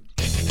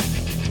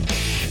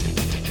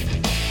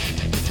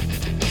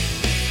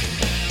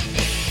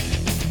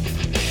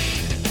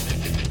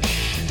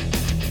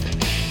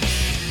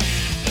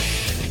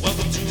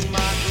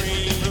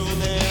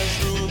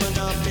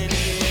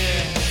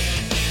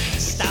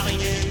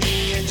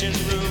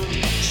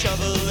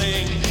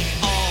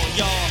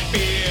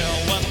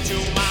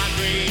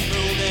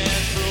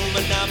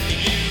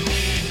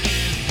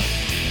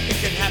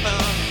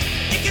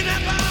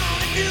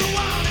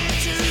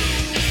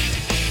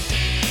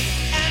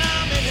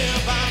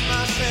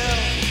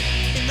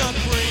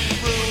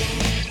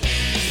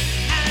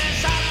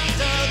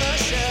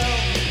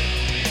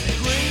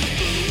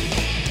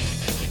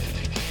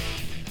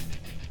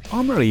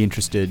 I'm really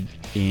interested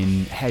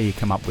in how you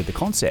come up with the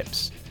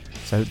concepts.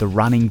 So the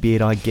running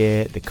bit I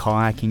get, the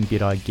kayaking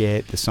bit I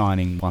get, the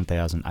signing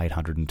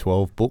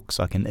 1,812 books,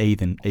 I can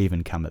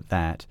even come at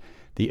that.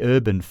 The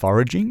urban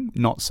foraging,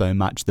 not so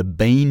much. The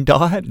bean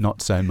diet,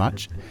 not so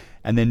much.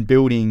 And then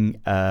building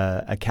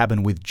a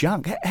cabin with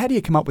junk. How do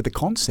you come up with the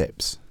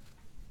concepts?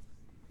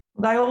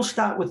 They all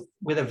start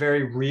with a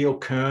very real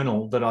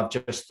kernel that I've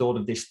just thought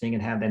of this thing,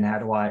 and how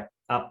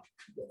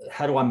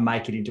do I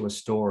make it into a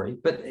story?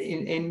 But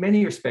in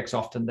many respects,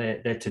 often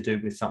they're to do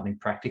with something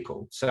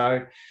practical.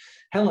 So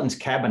Helen's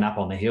cabin up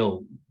on the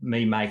hill,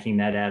 me making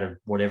that out of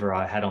whatever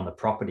I had on the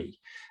property.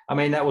 I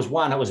mean, that was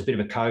a bit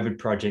of a COVID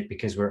project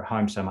because we're at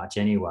home so much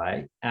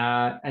anyway.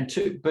 And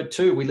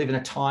two, we live in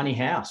a tiny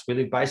house. We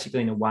live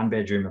basically in a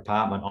 1-bedroom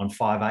apartment on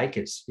 5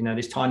 acres,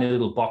 this tiny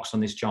little box on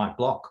this giant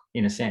block,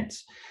 in a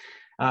sense.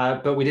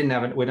 But we don't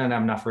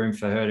have enough room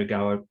for her to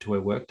go to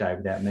her work day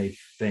without me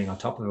being on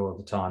top of her all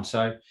the time.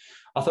 So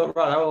I thought,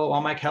 right,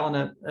 I'll make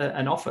Helen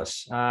an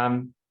office.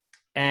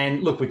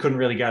 And look, we couldn't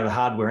really go to the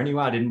hardware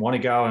anyway. I didn't want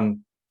to go and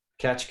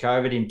catch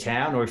COVID in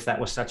town, or if that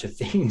was such a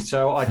thing.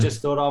 So I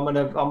just thought I'm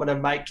gonna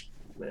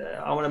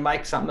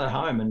make something at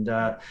home,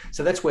 and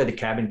so that's where the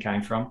cabin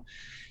came from.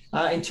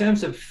 In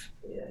terms of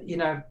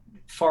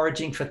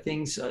foraging for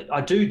things,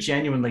 I do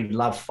genuinely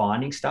love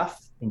finding stuff.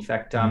 In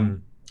fact,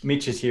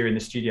 Mitch is here in the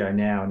studio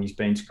now, and he's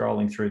been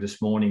scrolling through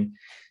this morning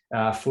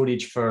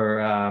footage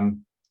for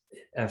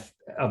of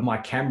my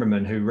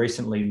cameraman who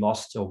recently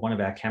lost, or one of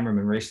our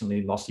cameramen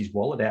recently lost his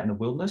wallet out in the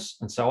wilderness.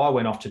 And so I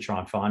went off to try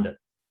and find it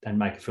and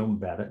make a film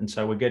about it. And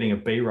so we're getting a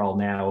B-roll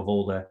now of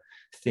all the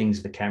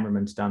things the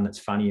cameraman's done that's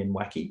funny and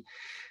wacky.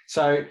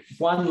 So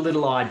one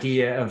little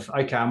idea of,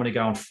 okay, I'm going to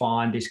go and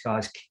find this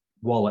guy's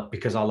wallet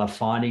because I love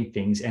finding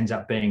things, ends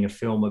up being a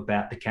film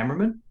about the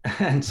cameraman.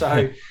 And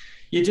so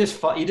you just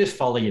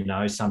follow your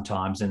nose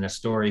sometimes, and a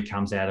story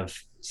comes out of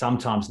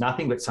sometimes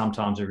nothing, but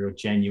sometimes a real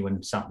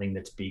genuine something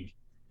that's big.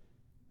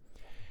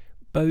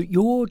 Beau,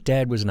 your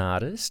dad was an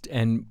artist,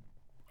 and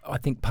I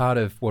think part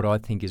of what I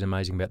think is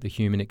amazing about the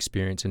human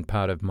experience, and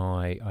part of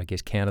my, I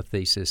guess, counter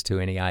thesis to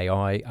any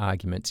AI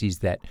arguments, is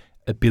that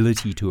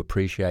ability to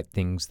appreciate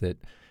things that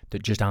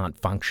just aren't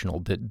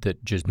functional,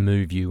 that just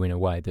move you in a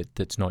way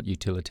that's not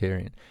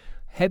utilitarian.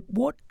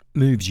 What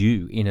moves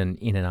you in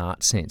an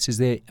art sense?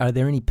 Are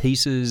there any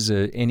pieces,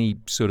 any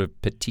sort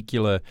of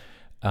particular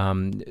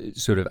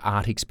sort of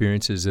art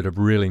experiences that have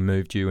really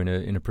moved you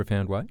in a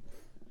profound way?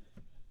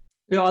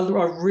 Yeah,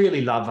 I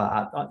really love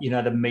art,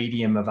 the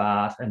medium of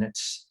art and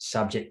its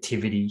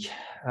subjectivity.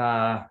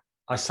 I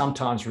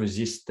sometimes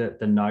resist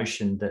the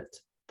notion that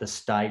the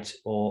state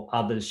or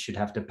others should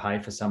have to pay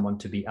for someone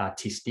to be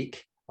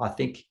artistic. I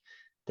think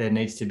there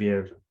needs to be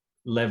a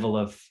level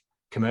of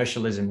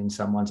commercialism in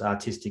someone's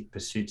artistic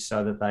pursuits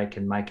so that they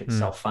can make it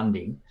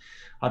self-funding.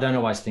 I don't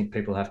always think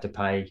people have to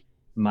pay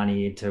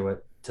money into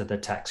the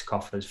tax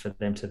coffers for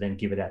them to then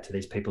give it out to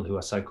these people who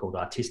are so-called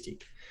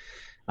artistic.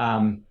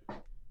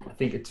 I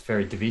think it's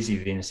very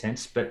divisive in a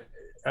sense, but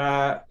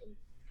I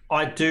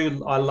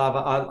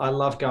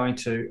love going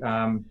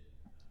to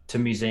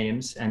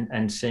museums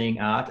and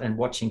seeing art and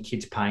watching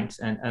kids paint,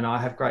 and I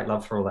have great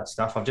love for all that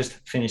stuff. I've just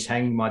finished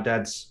hanging my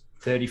dad's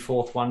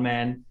 34th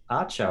one-man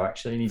art show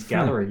actually in his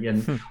gallery,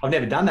 and I've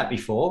never done that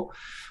before.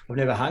 I've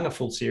never hung a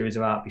full series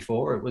of art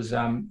before. It was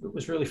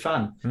really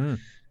fun.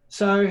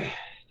 So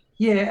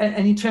yeah,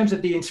 and in terms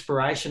of the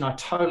inspiration, I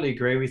totally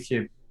agree with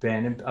you,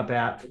 Ben,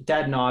 about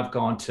Dad and I have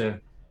gone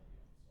to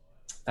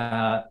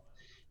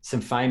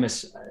some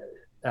famous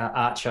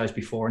art shows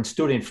before and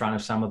stood in front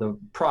of some of the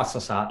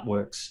priceless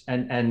artworks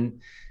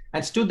and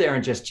stood there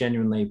and just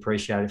genuinely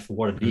appreciate it for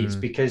what it is,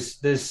 because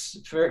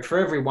there's for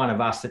every one of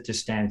us that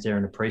just stands there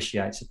and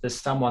appreciates it, there's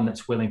someone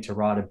that's willing to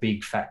write a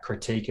big fat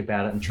critique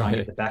about it and try and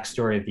get the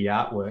backstory of the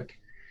artwork.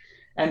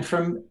 And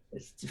from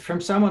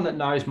someone that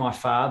knows my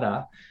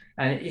father,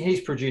 and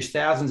he's produced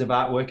thousands of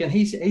artwork, and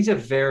he's a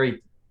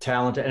very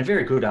talented and a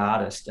very good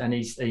artist, and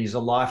he's a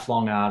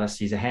lifelong artist.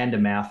 He's a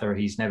hand-to-mouther.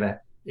 He's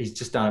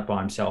just done it by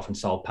himself and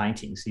sold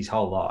paintings his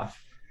whole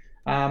life.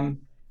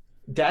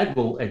 Dad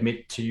will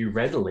admit to you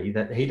readily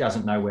that he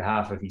doesn't know where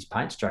half of his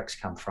paint strokes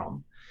come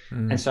from.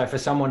 And so for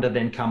someone to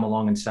then come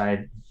along and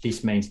say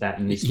this means that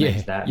and this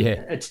means that,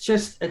 it's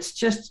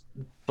just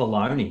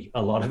baloney,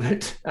 a lot of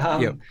it.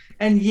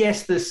 And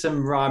yes, there's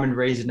some rhyme and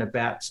reason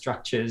about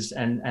structures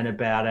and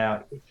about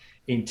our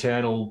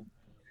internal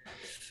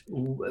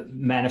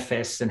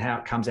manifests and how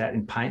it comes out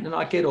in paint, and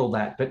I get all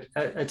that, but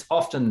it's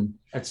often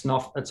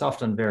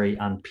very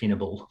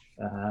unpinnable.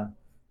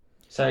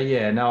 So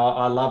yeah, no,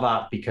 I love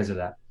art because of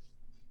that.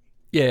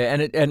 Yeah,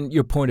 and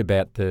your point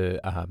about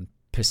the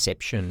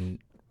perception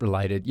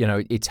related,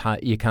 it's hard.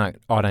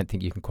 I don't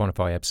think you can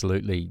quantify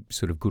absolutely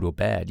sort of good or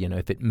bad.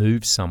 If it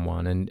moves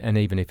someone, and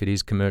even if it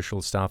is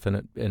commercial stuff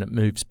and it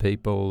moves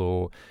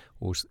people,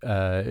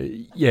 I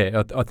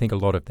think a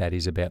lot of that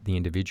is about the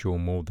individual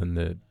more than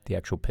the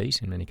actual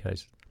piece in many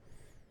cases.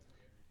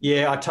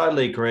 Yeah, I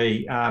totally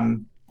agree.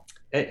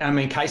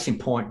 Case in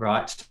point,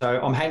 right?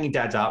 So I'm hanging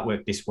Dad's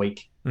artwork this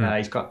week.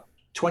 He's got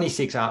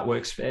 26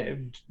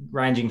 artworks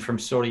ranging from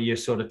sort of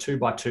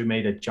 2x2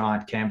 meter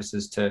giant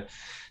canvases to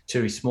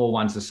his small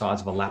ones the size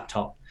of a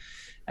laptop.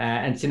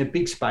 And it's in a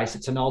big space.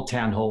 It's an old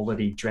town hall that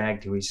he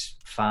dragged to his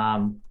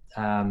farm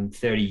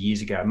 30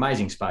 years ago.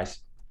 Amazing space.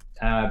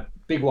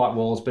 Big white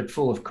walls, but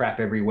full of crap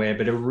everywhere,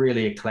 but a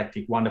really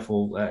eclectic,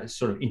 wonderful,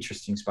 sort of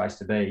interesting space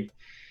to be.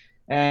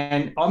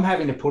 And I'm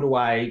having to put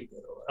away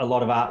a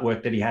lot of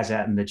artwork that he has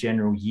out in the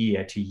general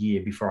year to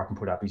year before I can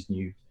put up his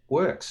new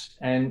works.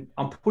 And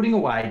I'm putting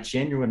away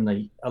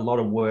genuinely a lot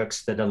of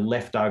works that are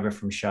left over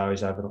from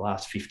shows over the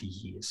last 50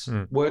 years.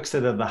 Works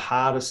that are the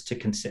hardest to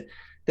consider.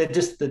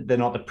 They're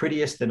not the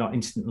prettiest. They're not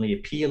instantly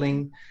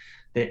appealing.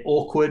 They're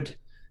awkward.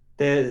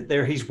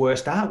 They're his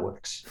worst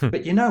artworks.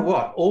 But you know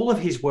what? All of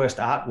his worst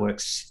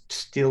artworks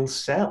still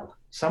sell.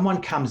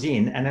 Someone comes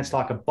in and it's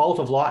like a bolt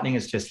of lightning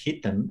has just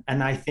hit them, and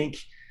they think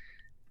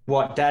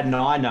what Dad and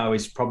I know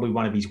is probably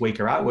one of his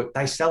weaker artwork.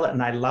 They sell it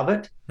and they love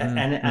it,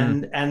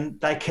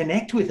 and they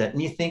connect with it.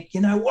 And you think,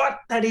 you know what?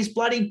 That is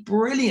bloody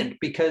brilliant,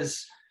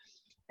 because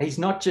he's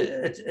not just,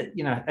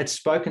 it's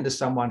spoken to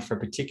someone for a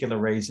particular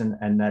reason,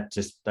 and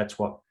that's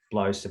what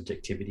blows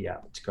subjectivity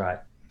up. It's great.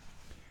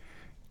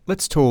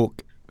 Let's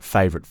talk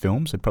favourite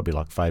films. They're probably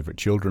like favourite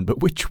children, but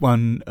which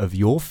one of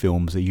your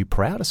films are you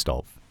proudest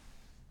of?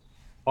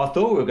 I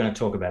thought we were going to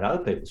talk about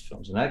other people's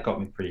films, and that got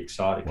me pretty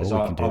excited, because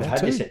I've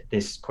had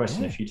this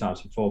question a few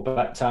times before.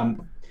 But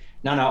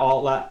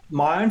no,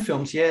 my own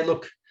films. Yeah,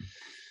 look,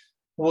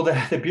 Well,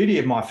 the beauty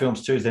of my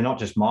films too is they're not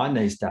just mine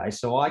these days.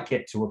 So I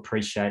get to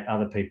appreciate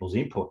other people's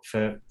input.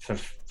 For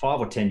 5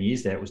 or 10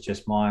 years there, it was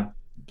just my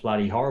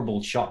bloody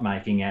horrible shot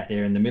making out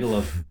there in the middle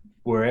of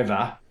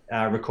wherever,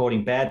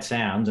 recording bad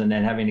sounds and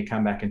then having to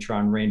come back and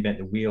try and reinvent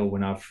the wheel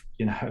when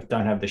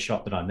don't have the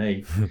shot that I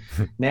need.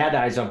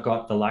 Nowadays, I've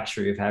got the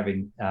luxury of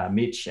having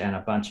Mitch and a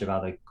bunch of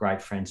other great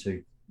friends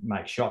who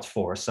make shots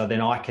for us. So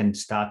then I can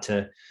start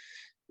to,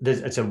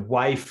 it's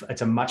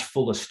a much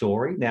fuller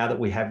story now that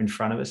we have in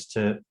front of us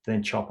to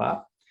then chop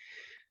up.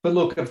 But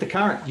look, of the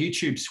current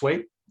YouTube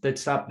suite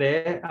that's up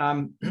there, I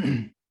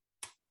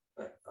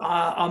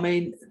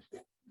mean,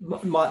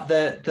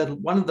 the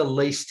one of the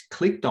least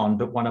clicked on,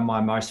 but one of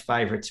my most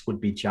favourites would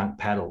be Junk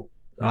Paddle.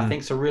 I think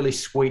it's a really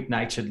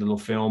sweet-natured little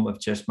film of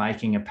just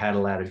making a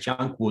paddle out of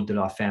junk wood that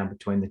I found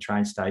between the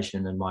train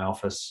station and my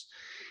office.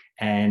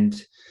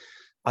 And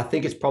I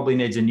think it probably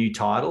needs a new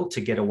title to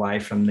get away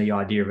from the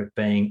idea of it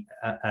being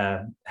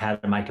how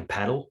to make a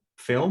paddle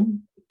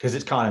film, because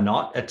it's kind of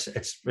not.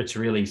 It's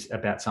really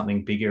about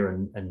something bigger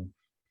and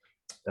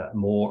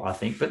more, I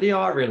think. But yeah,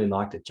 I really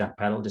liked it, Junk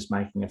Paddle, just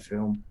making a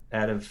film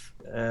out of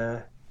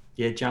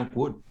junk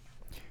wood.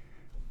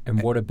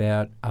 And what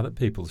about other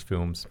people's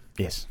films?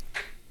 Yes.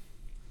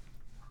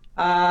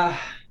 So,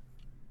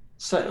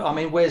 I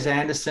mean, Wes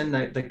Anderson,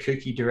 the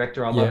kooky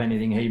director, I love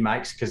anything he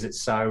makes because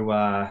it's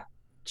so,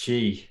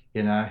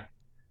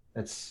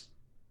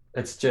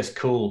 it's just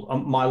cool.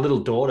 My little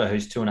daughter,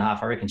 who's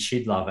 2.5, I reckon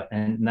she'd love it.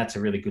 And that's a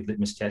really good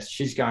litmus test.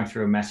 She's going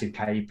through a massive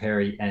Katy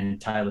Perry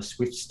and Taylor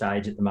Swift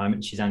stage at the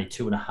moment. She's only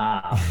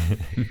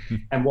 2.5.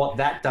 And what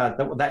that does,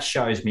 what that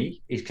shows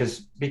me is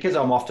because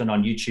I'm often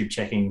on YouTube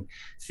checking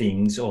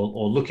things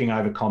or looking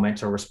over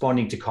comments or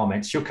responding to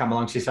comments, she'll come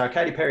along, she'll say,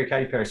 Katy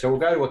Perry. So we'll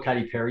go to a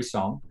Katy Perry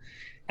song.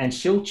 And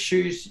she'll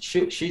choose,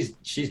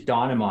 she's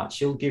dynamite.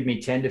 She'll give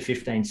me 10 to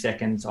 15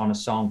 seconds on a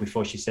song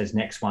before she says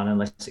next one,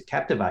 unless it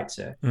captivates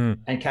her.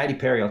 And Katy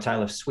Perry or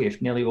Taylor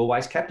Swift nearly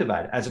always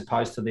captivate, as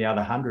opposed to the other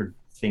 100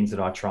 things that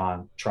I try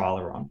and trial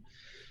her on.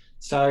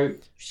 So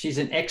she's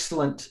an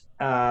excellent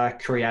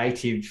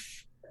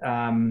creative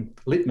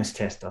litmus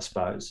test, I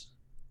suppose.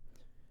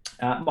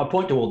 My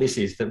point to all this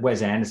is that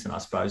Wes Anderson, I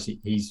suppose,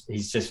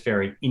 he's just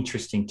very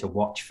interesting to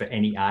watch for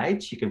any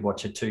age. You could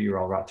watch a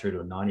 2-year-old right through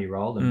to a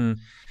 9-year-old. And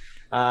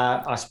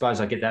I suppose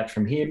I get that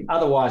from him.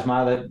 Otherwise,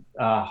 my other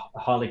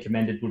highly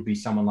commended would be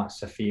someone like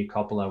Sofia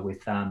Coppola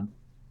with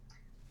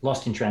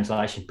Lost in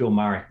Translation, Bill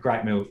Murray.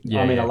 Great movie.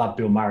 I love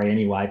Bill Murray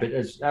anyway, but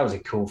that was a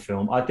cool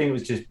film. I think it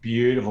was just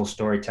beautiful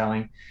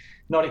storytelling.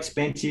 Not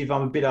expensive.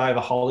 I'm a bit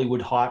over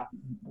Hollywood hype,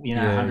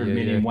 100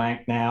 million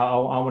wank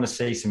now. I want to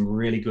see some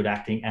really good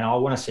acting, and I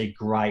want to see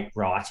great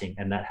writing,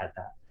 and that had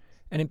that.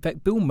 And in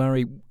fact, Bill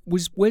Murray,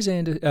 was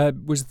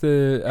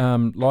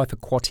the Life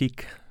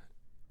Aquatic,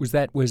 was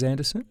that Wes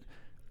Anderson?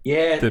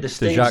 Yeah, the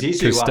Steve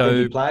Zissou, I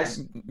think he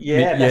plays.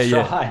 Yeah, that's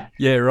right.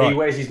 Yeah, right. He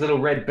wears his little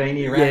red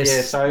beanie around.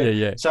 Yes.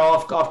 So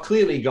I've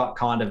clearly got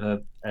kind of a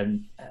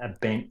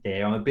bent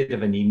there. I'm a bit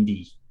of an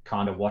indie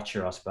kind of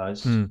watcher, I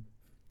suppose.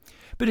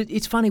 But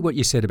it's funny what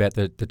you said about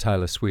the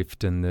Taylor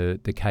Swift and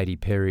the Katy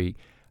Perry.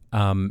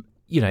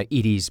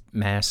 It is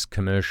mass,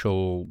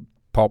 commercial,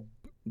 pop,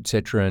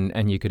 etc.,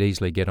 and you could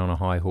easily get on a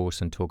high horse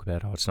and talk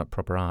about, it's not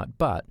proper art.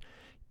 But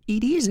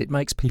it is. It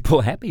makes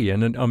people happy.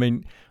 And I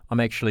mean,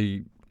 I'm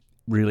actually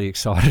really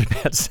excited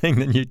about seeing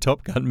the new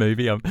Top Gun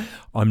movie.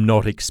 I'm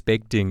not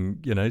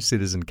expecting,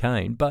 Citizen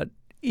Kane, but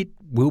it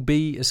will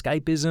be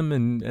escapism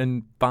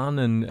and fun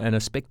and a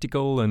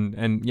spectacle and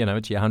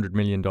it's your $100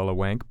 million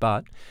wank,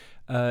 but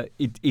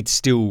it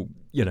still,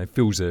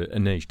 fills a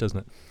niche, doesn't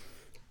it?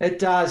 It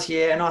does,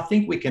 yeah. And I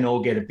think we can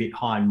all get a bit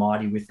high and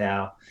mighty with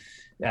our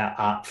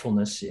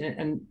artfulness.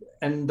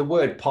 And the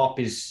word pop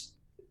is,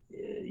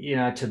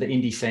 to the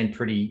indie scene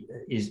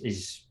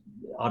is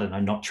I don't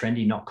know, not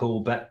trendy, not cool,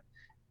 but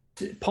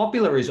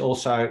popular is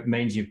also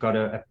means you've got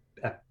to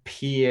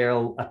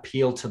appeal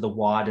to the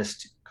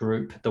widest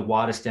group, the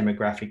widest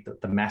demographic,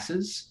 the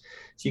masses.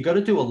 So you've got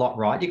to do a lot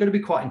right. You've got to be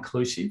quite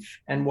inclusive.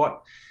 And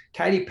what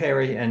Katy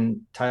Perry and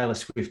Taylor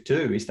Swift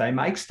do is they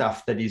make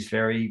stuff that is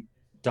very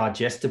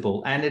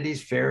digestible and it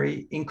is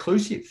very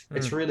inclusive.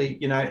 It's really,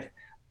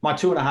 my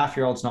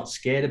 2.5-year-old's not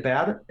scared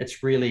about it.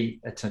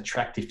 It's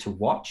attractive to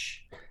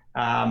watch.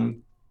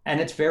 And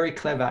it's very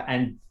clever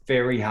and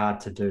very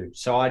hard to do.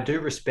 So I do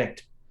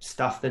respect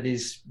stuff that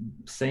is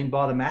seen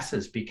by the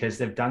masses because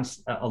they've done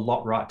a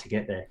lot right to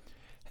get there.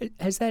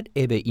 Has that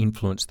ever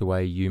influenced the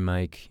way you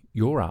make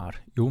your art,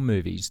 your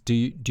movies? Do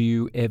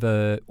you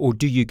ever, or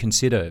do you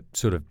consider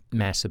sort of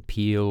mass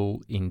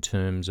appeal in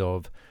terms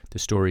of the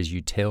stories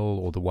you tell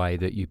or the way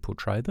that you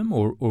portray them,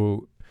 or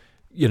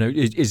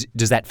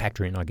does that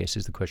factor in? I guess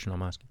is the question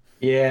I'm asking.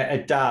 Yeah,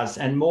 it does,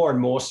 and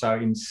more so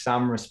in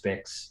some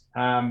respects.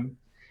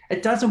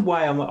 It doesn't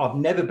weigh on. I've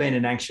never been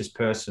an anxious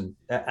person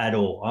at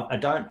all. I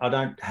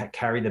don't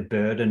carry the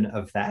burden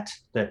of that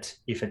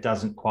if it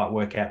doesn't quite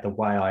work out the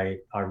way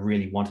I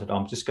really want it,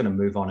 I'm just going to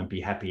move on and be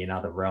happy in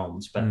other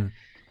realms. But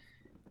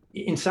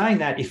in saying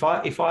that, if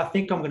I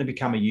think I'm going to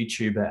become a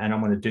YouTuber and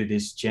I'm going to do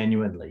this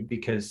genuinely,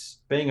 because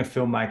being a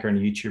filmmaker and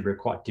a YouTuber are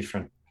quite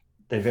different.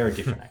 They're very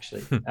different,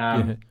 actually.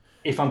 Yeah.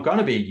 If I'm going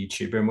to be a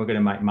YouTuber and we're going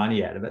to make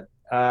money out of it,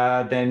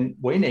 then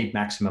we need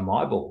maximum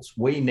eyeballs.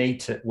 We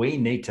need to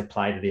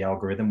play to the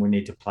algorithm. We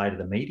need to play to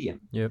the medium.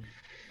 Yep.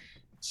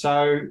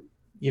 So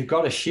you've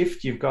got to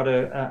shift. You've got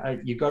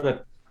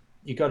to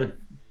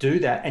do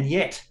that.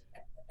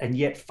 And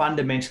yet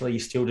fundamentally, you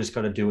still just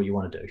got to do what you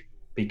want to do,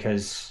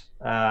 because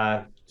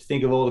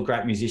think of all the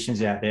great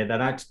musicians out there. They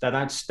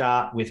don't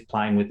start with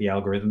playing with the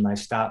algorithm. They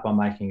start by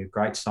making a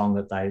great song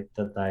that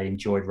they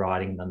enjoyed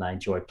writing and then they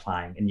enjoyed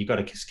playing. And you've got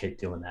to just keep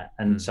doing that.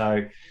 And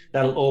so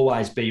that'll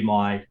always be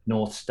my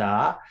North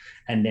Star.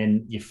 And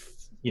then you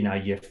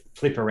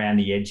flip around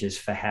the edges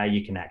for how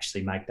you can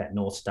actually make that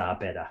North Star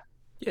better.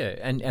 Yeah,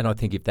 and I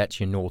think if that's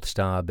your North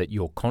Star, but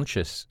you're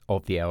conscious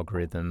of the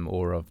algorithm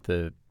or of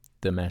the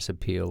mass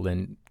appeal,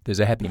 then there's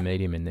a happy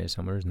medium in there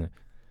somewhere, isn't there?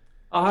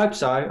 I hope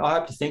so. I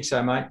hope to think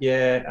so, mate.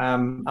 Yeah.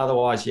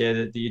 Otherwise,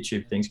 the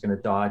YouTube thing's going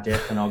to die a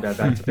death, and I'll go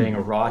back to being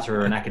a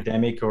writer or an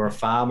academic or a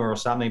farmer or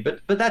something.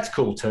 But that's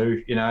cool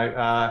too,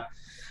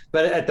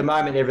 But at the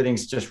moment,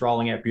 everything's just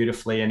rolling out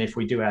beautifully. And if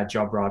we do our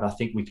job right, I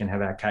think we can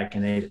have our cake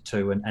and eat it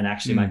too, and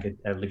actually make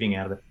a living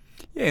out of it.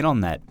 Yeah, and on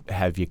that,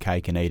 have your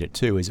cake and eat it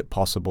too. Is it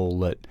possible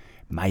that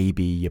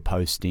maybe you're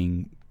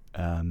posting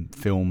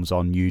films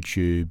on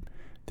YouTube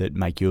that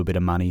make you a bit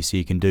of money so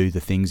you can do the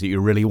things that you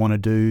really want to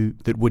do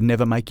that would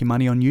never make you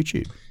money on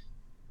YouTube?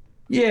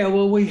 Yeah,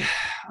 well,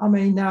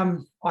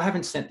 I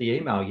haven't sent the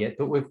email yet,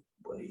 but we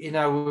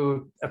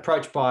were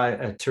approached by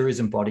a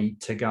tourism body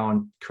to go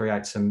and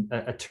create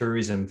a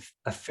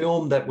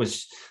film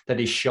that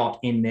is shot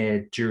in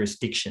their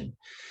jurisdiction.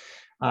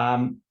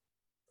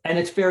 And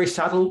it's very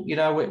subtle,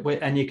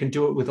 and you can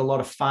do it with a lot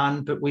of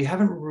fun, but we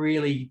haven't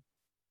really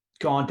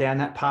gone down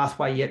that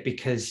pathway yet,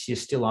 because you're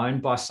still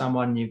owned by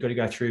someone. You've got to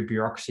go through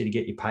bureaucracy to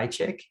get your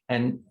paycheck.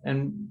 And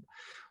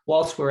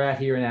whilst we're out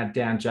here in our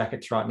down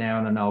jackets right now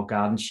in an old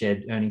garden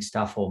shed earning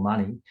stuff or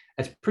money,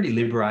 it's pretty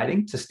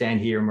liberating to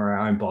stand here and we're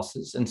our own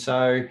bosses. And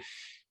so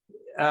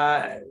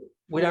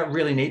we don't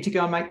really need to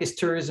go and make this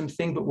tourism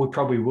thing, but we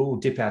probably will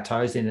dip our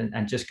toes in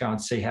and just go and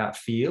see how it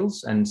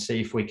feels and see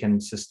if we can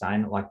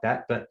sustain it like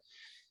that. But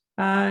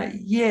I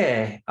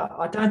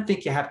don't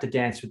think you have to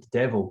dance with the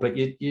devil, but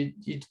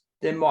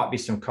there might be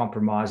some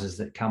compromises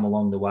that come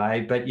along the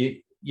way, but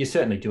you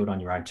certainly do it on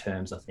your own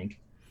terms, I think.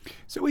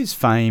 So is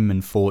fame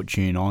and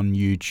fortune on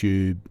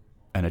YouTube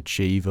an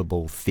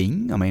achievable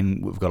thing? I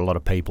mean, we've got a lot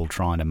of people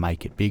trying to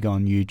make it big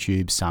on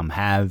YouTube. Some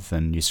have,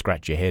 and you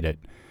scratch your head at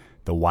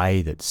the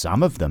way that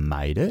some of them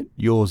made it.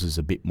 Yours is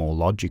a bit more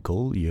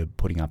logical. You're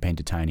putting up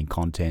entertaining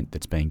content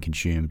that's being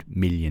consumed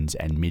millions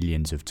and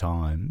millions of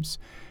times.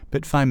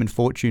 But fame and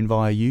fortune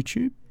via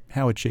YouTube,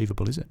 how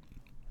achievable is it?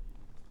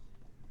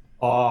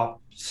 Oh,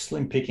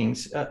 slim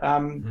pickings.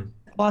 Well,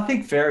 I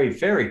think very,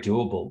 very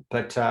doable.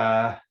 But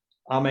I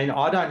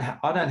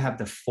don't have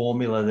the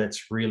formula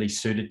that's really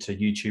suited to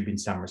YouTube in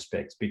some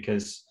respects,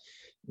 because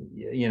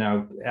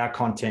our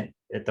content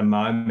at the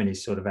moment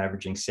is sort of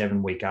averaging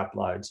 7-week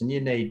uploads, and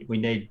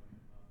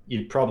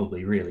you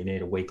probably really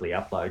need a weekly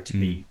upload to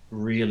be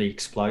really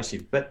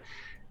explosive. But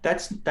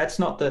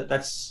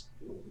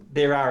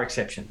there are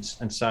exceptions,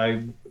 and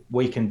so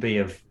we can be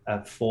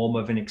a form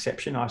of an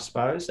exception, I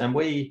suppose. And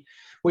we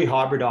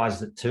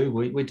hybridise it too.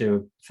 We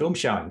do film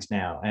showings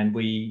now, and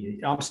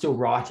I'm still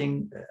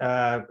writing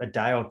a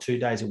day or 2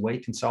 days a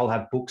week, and so I'll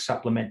have books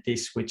supplement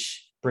this,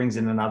 which brings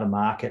in another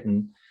market.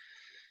 And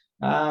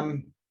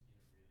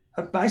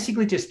I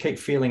basically just keep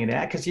feeling it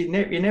out, because you're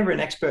never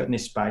an expert in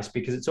this space,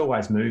 because it's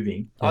always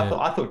moving. Yeah.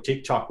 I thought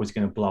TikTok was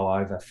going to blow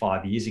over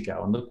 5 years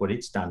ago, and look what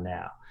it's done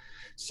now.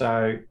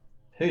 So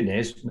who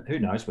knows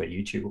where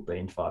YouTube will be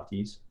in 5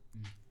 years.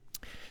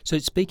 So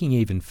speaking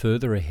even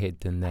further ahead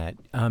than that,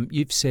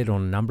 you've said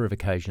on a number of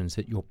occasions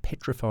that you're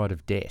petrified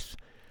of death.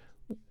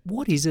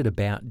 What is it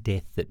about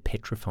death that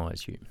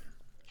petrifies you?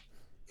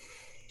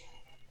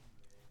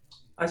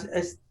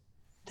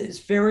 There's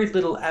very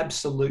little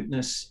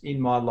absoluteness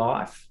in my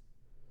life,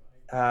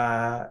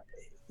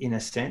 in a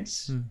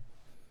sense.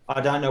 I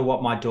don't know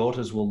what my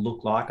daughters will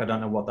look like. I don't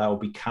know what they will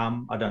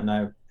become. I don't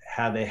know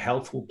how their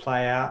health will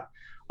play out.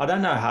 I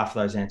don't know half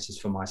of those answers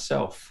for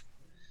myself.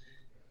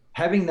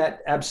 Having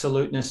that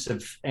absoluteness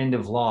of end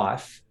of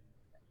life,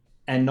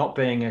 and not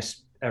being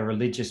a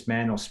religious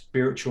man or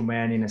spiritual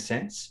man in a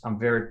sense, I'm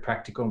very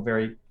practical. I'm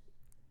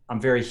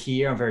very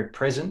here. I'm very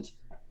present.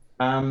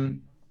 I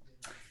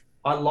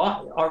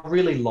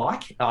really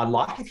like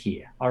it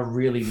here. I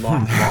really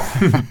like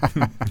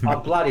life. I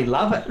bloody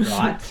love it,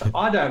 right? So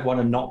I don't want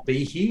to not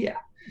be here.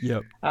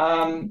 Yep.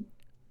 And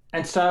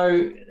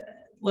so,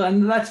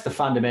 and that's the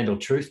fundamental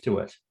truth to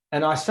it.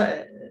 And I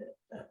say,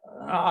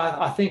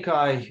 I think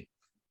I'd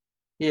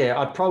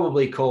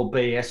probably call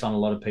BS on a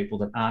lot of people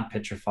that aren't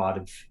petrified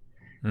of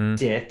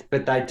death,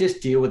 but they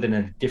just deal with it in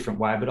a different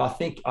way. But I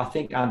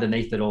think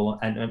underneath it all,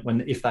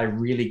 and if they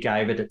really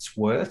gave it its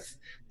worth,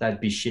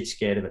 they'd be shit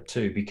scared of it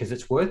too, because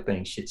it's worth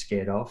being shit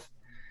scared of.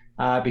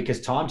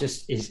 because time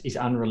just is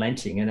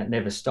unrelenting and it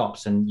never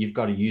stops, and you've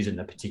got to use it in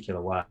a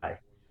particular way.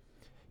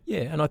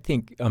 Yeah, and I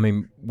think,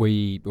 Tim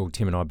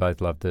and I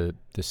both love the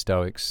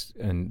Stoics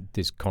and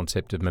this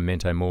concept of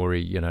memento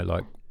mori,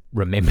 like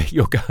remember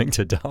you're going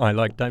to die.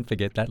 Like, don't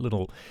forget that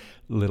little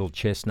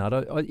chestnut.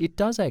 It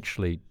does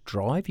actually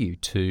drive you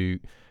to,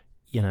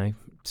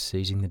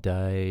 seizing the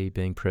day,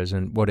 being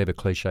present, whatever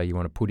cliche you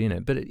want to put in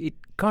it. But it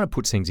kind of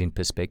puts things in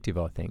perspective,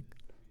 I think.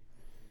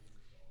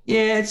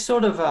 Yeah, it's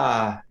sort of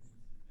I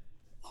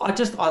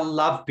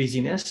love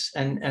busyness,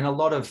 and a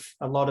lot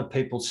of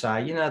people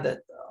say, that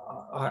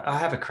I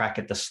have a crack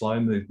at the slow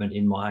movement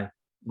in my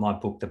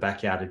book, The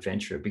Backyard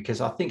Adventurer,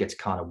 because I think it's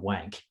kind of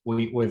wank.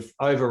 We've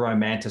over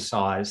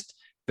romanticized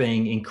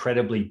being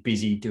incredibly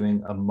busy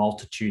doing a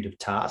multitude of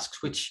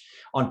tasks, which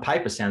on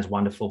paper sounds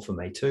wonderful for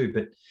me too,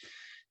 but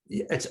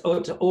it's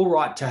all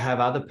right to have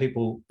other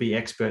people be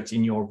experts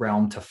in your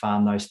realm to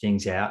farm those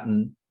things out.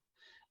 And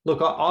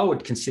look, I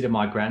would consider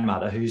my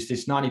grandmother, who's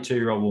this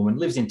 92-year-old woman,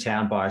 lives in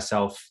town by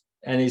herself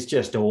and is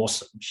just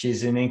awesome.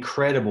 She's an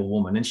incredible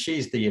woman, and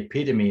she's the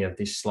epitome of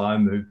this slow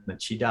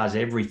movement. She does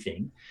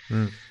everything.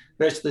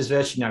 There's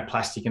virtually no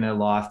plastic in her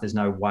life. There's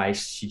no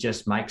waste. She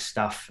just makes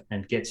stuff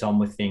and gets on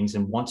with things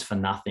and wants for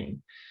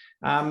nothing.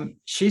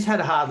 She's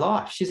had a hard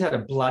life. She's had a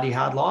bloody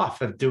hard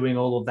life of doing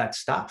all of that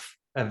stuff,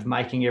 of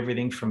making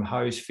everything from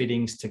hose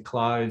fittings to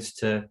clothes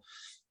to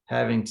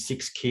having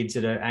 6 kids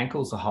at her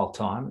ankles the whole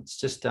time. It's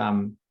just,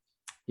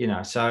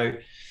 so,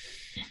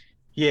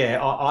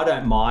 yeah, I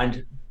don't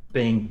mind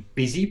being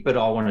busy, but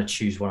I want to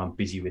choose what I'm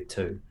busy with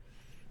too.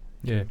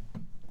 Yeah.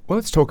 Well,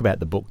 let's talk about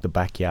the book, The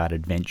Backyard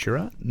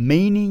Adventurer.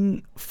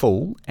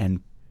 Meaningful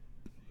and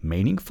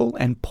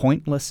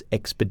pointless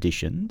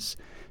expeditions,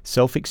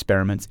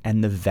 self-experiments,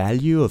 and the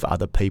value of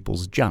other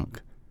people's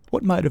junk.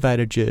 What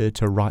motivated you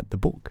to write the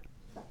book?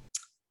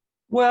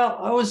 Well,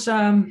 I was,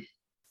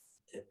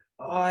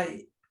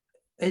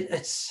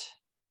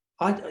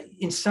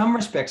 in some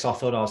respects, I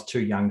thought I was too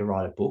young to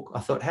write a book.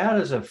 I thought, how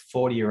does a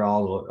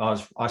 40-year-old,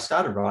 I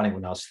started writing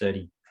when I was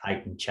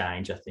 38 and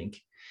change, I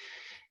think.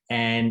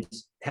 And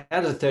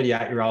how does a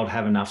 38-year-old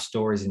have enough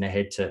stories in their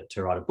head to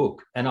write a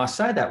book? And I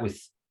say that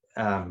with,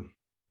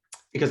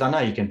 because I know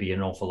you can be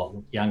an awful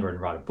lot younger and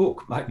write a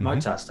book.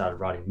 Mozart started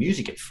writing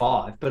music at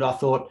 5, but I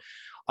thought,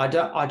 I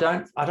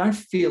don't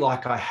feel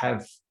like I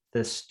have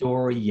the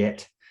story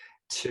yet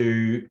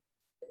to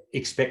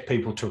expect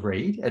people to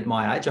read at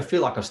my age. I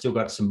feel like I've still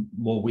got some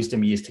more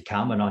wisdom years to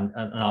come, and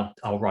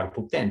I'll write a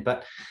book then.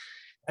 But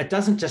it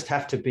doesn't just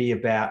have to be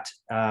about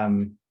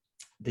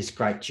this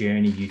great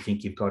journey you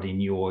think you've got in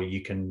you, or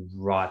you can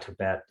write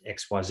about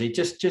X, Y, Z.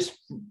 Just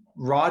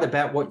write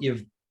about what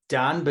you've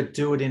done, but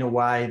do it in a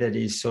way that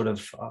is sort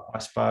of, I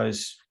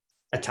suppose,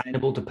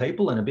 attainable to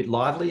people and a bit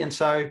lively. And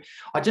so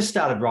I just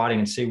started writing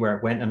and see where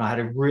it went. And I had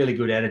a really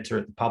good editor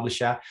at the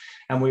publisher,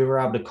 and we were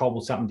able to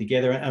cobble something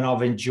together. And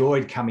I've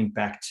enjoyed coming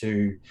back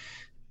to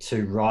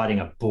writing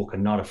a book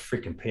and not a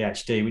freaking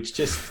PhD, which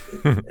just,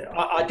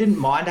 I didn't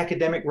mind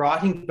academic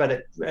writing,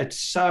 but it's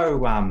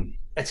so,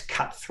 it's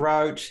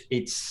cutthroat.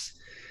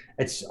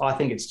 I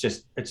think it's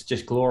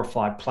just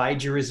glorified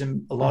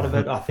plagiarism, a lot of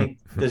it. I think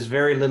there's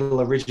very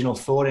little original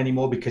thought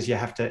anymore, because you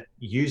have to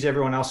use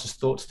everyone else's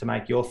thoughts to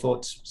make your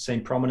thoughts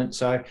seem prominent.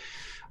 So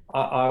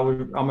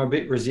I'm a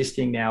bit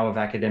resisting now of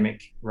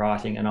academic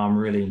writing, and I'm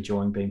really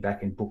enjoying being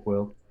back in book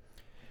world.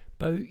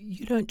 Beau,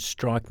 you don't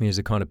strike me as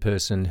the kind of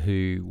person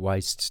who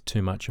wastes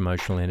too much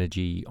emotional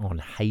energy on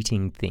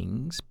hating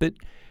things, but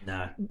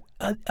no.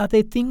 Are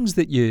there things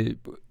that you,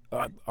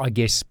 I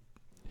guess,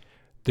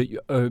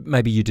 that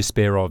maybe you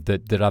despair of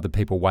that other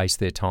people waste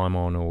their time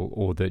on,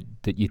 or that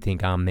you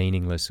think are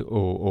meaningless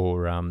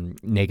or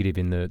negative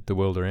in the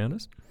world around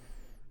us?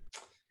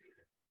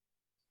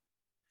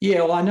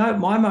 Yeah, well, I know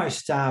my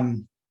most...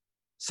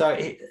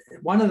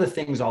 one of the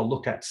things I'll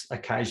look at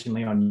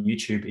occasionally on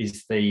YouTube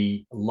is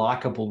the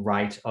likable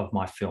rate of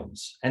my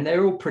films. And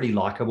they're all pretty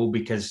likable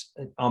because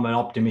I'm an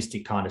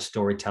optimistic kind of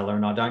storyteller,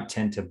 and I don't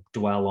tend to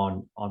dwell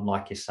on,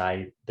 like you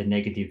say, the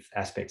negative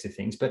aspects of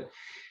things. But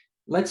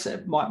let's say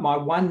my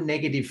one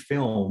negative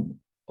film,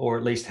 or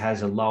at least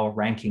has a lower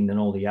ranking than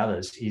all the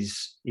others,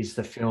 is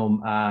the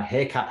film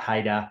Haircut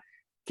Hater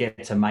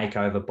Gets a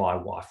Makeover by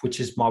Wife, which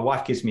is, my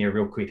wife gives me a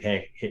real quick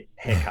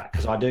haircut,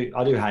 because I do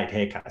hate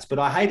haircuts, but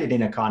I hate it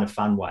in a kind of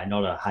fun way,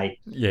 not a hate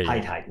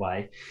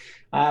way.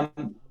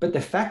 But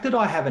the fact that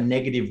I have a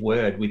negative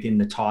word within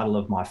the title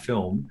of my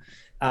film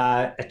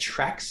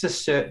attracts a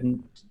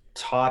certain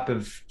type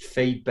of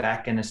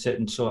feedback and a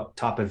certain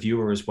type of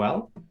viewer as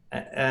well.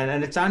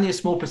 And it's only a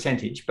small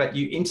percentage, but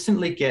you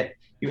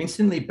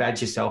instantly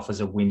badge yourself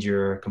as a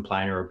whinger or a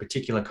complainer or a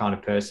particular kind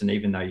of person,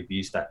 even though you've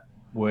used that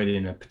word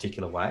in a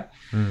particular way.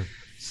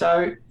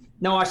 So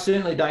no, I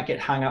certainly don't get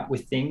hung up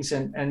with things.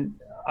 And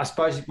I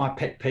suppose my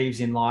pet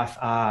peeves in life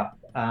are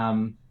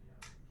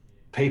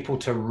people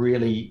to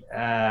really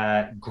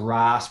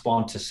grasp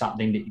onto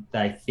something that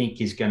they think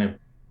is going to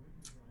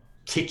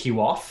tick you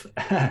off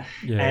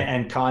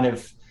and kind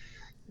of,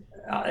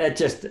 it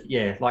just,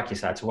 like you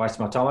say, it's a waste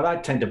of my time. I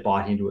don't tend to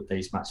bite into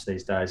it much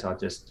these days. I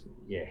just,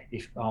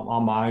 if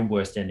I'm my own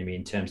worst enemy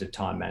in terms of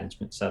time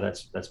management. So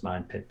that's my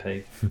own pet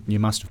peeve. You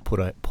must have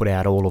put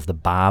out all of the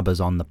barbers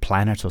on the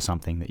planet or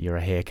something that you're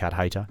a haircut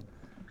hater.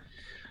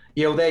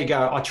 Yeah, well, there you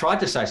go. I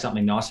tried to say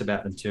something nice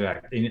about them too.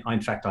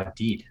 In fact, I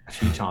did a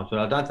few times,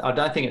 but I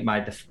don't think it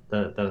made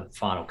the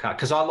final cut,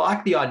 because I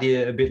like the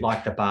idea a bit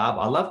like the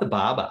barber. I love the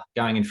barber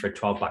going in for a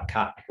 $12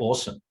 cut.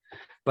 Awesome.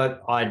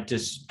 But I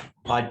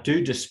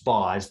do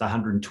despise the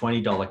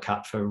 $120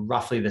 cut for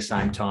roughly the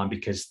same time,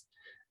 because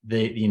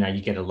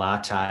you get a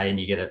latte and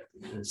you get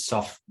a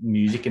soft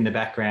music in the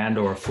background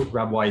or a foot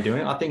rub while you're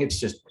doing it. I think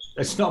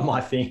it's not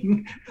my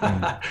thing,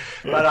 but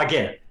I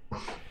get it.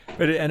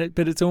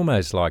 But it's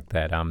almost like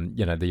that,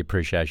 the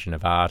appreciation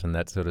of art and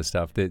that sort of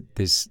stuff.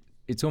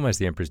 It's almost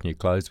the Emperor's New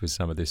Clothes with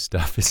some of this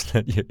stuff,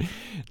 isn't it?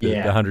 The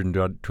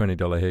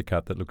 $120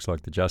 haircut that looks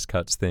like the Just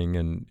Cuts thing,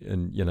 and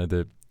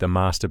the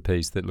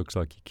masterpiece that looks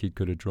like your kid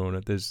could have drawn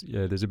it. There's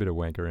a bit of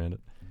wank around it.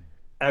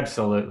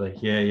 Absolutely,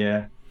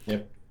 yeah,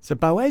 yep. So,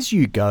 Beau, as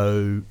you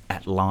go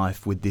at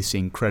life with this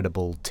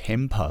incredible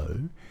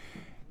tempo,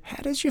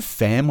 how does your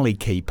family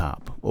keep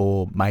up,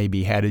 or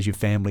maybe how does your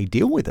family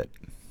deal with it?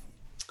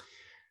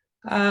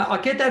 I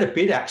get that a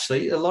bit,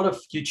 actually. A lot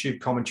of YouTube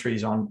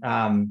commentaries on,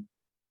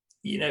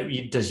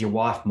 does your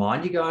wife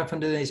mind you going off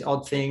and doing these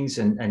odd things,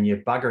 and you're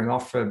buggering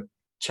off for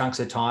chunks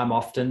of time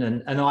often?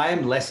 And I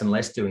am less and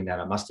less doing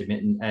that, I must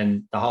admit.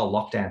 And the whole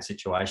lockdown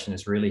situation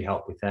has really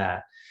helped with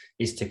that,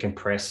 is to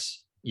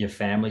compress your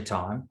family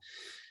time.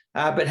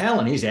 But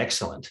Helen is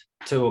excellent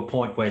to a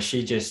point where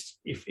she just,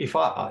 if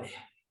I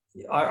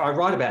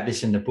write about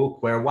this in the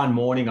book, where one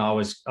morning I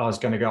was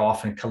going to go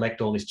off and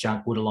collect all this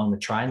junk wood along the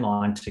train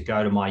line to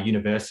go to my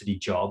university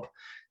job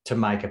to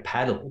make a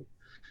paddle.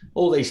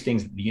 All these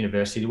things that the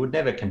university would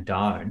never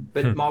condone.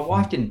 But my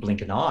wife didn't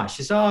blink an eye.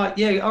 She said, "Oh,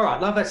 yeah, all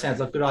right, love, that sounds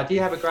like a good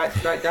idea. Have a great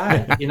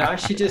day."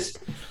 She just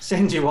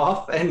sends you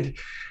off. And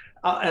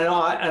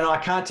I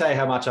can't tell you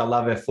how much I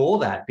love her for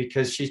that,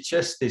 because she's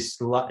just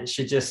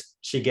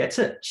she gets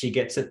it. She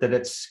gets it that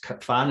it's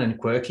fun and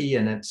quirky,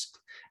 and it's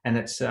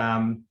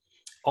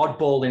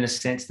oddball in a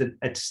sense that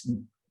it's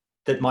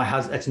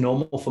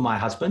normal for my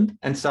husband.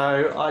 And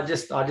so I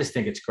just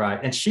think it's great.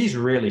 And she's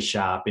really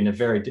sharp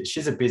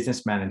she's a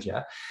business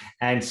manager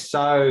and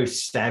so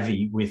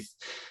savvy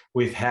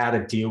with how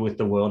to deal with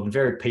the world, and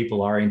very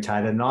people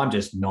orientated, and I'm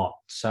just not.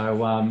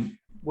 So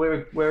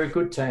we're a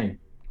good team.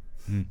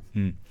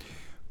 Mm-hmm.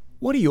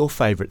 What are your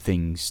favourite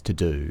things to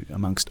do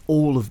amongst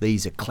all of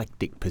these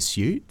eclectic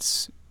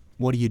pursuits?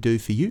 What do you do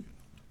for you?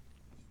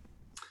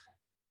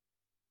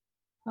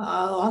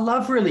 I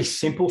love really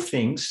simple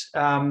things.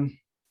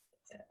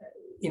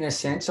 In a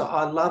sense,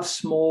 I love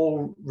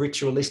small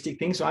ritualistic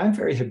things. I am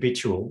very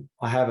habitual.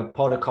 I have a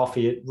pot of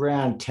coffee at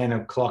around 10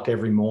 o'clock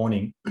every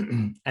morning,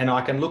 and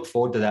I can look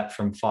forward to that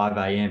from 5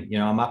 a.m.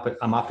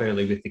 I'm up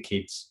early with the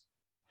kids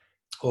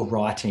or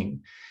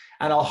writing,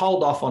 and I'll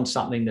hold off on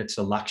something that's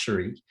a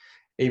luxury,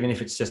 even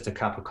if it's just a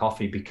cup of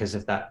coffee, because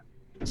of that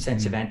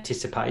sense of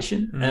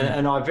anticipation.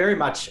 And I've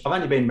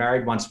only been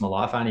married once in my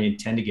life. I only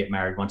intend to get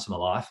married once in my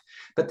life.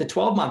 But the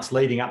 12 months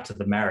leading up to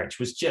the marriage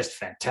was just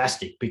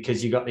fantastic,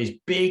 because you got this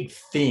big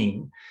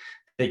thing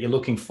that you're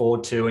looking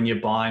forward to, and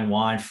you're buying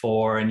wine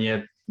for, and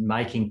you're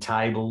making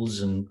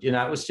tables, and,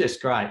 it was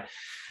just great.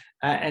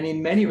 And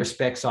in many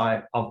respects,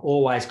 I've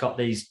always got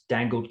these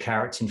dangled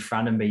carrots in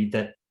front of me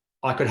that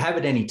I could have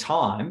at any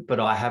time,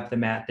 but I have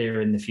them out there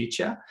in the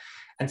future.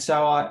 And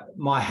so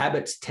my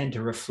habits tend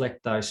to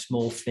reflect those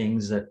small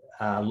things that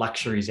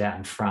luxuries out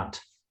in front.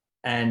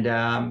 And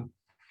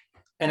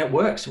it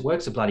works. It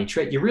works a bloody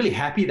treat. You're really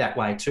happy that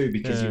way too,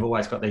 because you've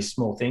always got these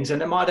small things.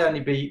 And it might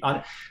only be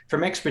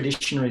from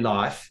expeditionary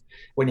life,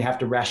 when you have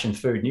to ration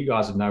food, and you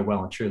guys would know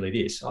well and truly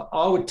this,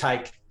 I would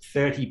take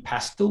 30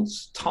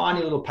 pastils,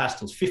 tiny little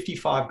pastils,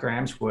 55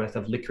 grams worth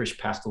of licorice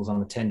pastils on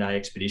the 10-day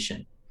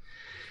expedition.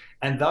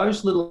 And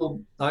those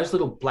little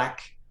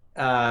black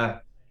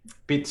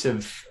bits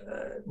of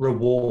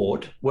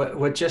reward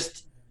were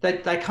just,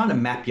 they kind of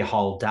map your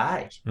whole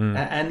day.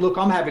 And look,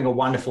 I'm having a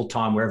wonderful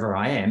time wherever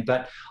I am,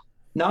 but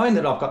knowing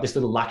that I've got this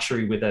little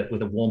luxury with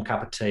a warm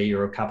cup of tea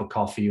or a cup of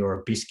coffee or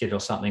a biscuit or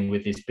something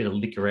with this bit of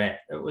liquorette,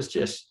 it was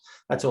just,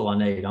 that's all I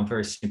need. I'm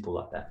very simple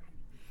like that.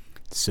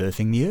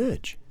 Surfing the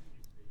urge.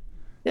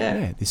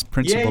 Yeah. This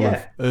principle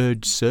of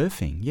urge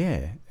surfing.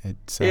 Yeah.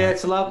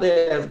 It's a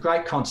lovely,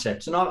 great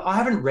concept. And I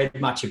haven't read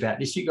much about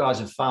this. You guys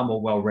are far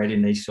more well read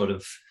in these sort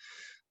of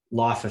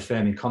life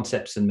affirming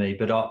concepts than me,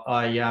 but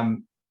I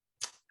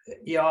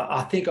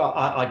think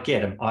I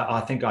get them.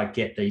 I think I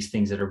get these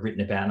things that are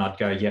written about, and I'd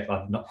go,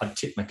 I'd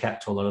tip my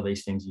cap to a lot of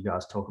these things you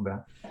guys talk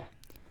about.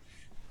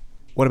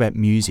 What about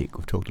music?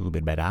 We've talked a little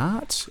bit about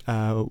art.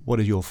 What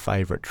are your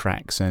favourite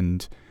tracks?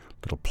 And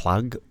little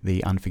plug,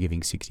 the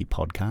Unforgiving 60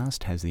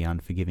 podcast has the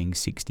Unforgiving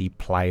 60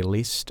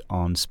 playlist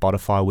on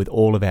Spotify with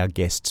all of our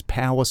guests'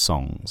 power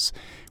songs.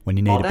 When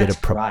you need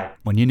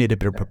when you need a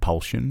bit of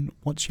propulsion,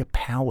 what's your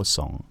power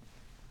song?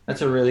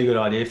 That's a really good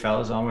idea,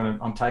 fellas.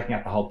 I'm taking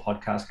up the whole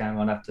podcast game.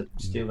 I'll have to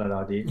steal that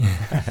idea.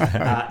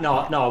 No,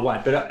 I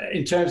won't. But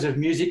in terms of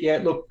music,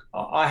 look,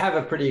 I have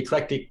a pretty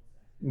eclectic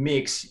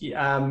mix.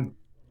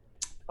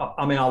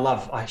 I mean,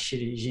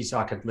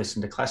 I could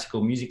listen to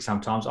classical music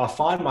sometimes. I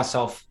find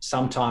myself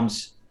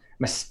sometimes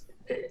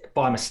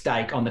by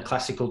mistake on the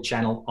classical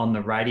channel on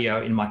the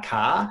radio in my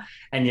car,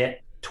 and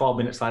yet 12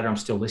 minutes later, I'm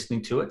still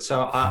listening to it.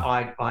 So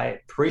I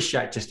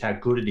appreciate just how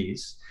good it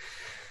is.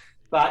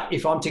 But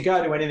if I'm to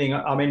go to anything,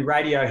 I mean,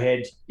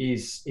 Radiohead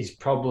is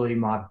probably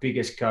my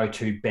biggest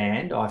go-to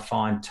band. I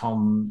find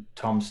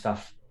Tom's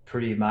stuff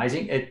pretty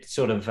amazing. It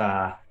sort of,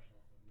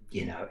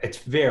 it's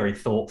very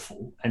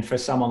thoughtful. And for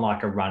someone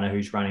like a runner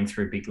who's running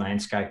through big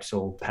landscapes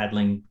or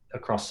paddling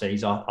across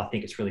seas, I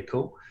think it's really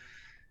cool.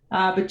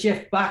 But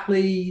Jeff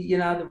Buckley,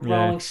 the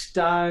Rolling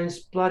Stones,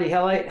 bloody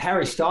hell,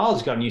 Harry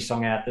Styles got a new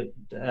song out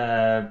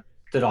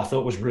that I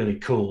thought was really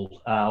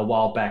cool a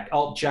while back.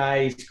 Alt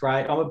J's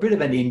great. I'm a bit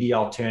of an indie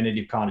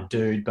alternative kind of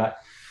dude, but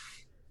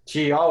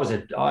gee, I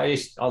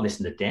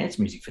listened to dance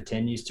music for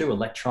 10 years too,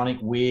 electronic,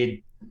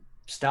 weird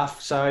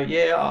stuff. So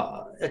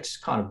yeah, it's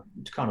kind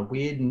of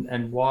weird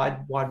and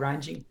wide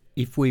ranging.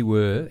 If we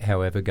were,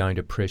 however, going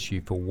to press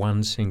you for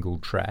one single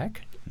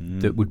track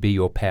that would be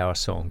your power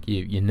song,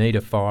 you need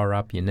a fire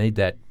up, you need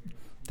that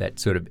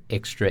sort of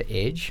extra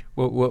edge,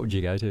 what would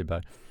you go to, Beau?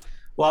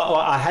 Well,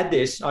 I had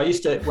this. I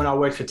used to, when I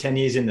worked for 10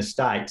 years in the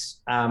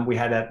States, we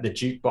had the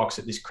jukebox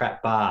at this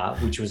crap bar,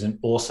 which was an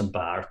awesome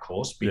bar, of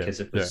course, because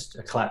it was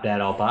a clapped out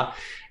old bar.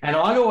 And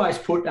I'd always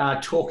put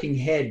Talking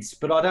Heads,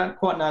 but I don't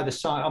quite know the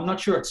song. I'm not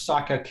sure it's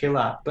Psycho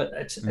Killer, but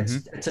it's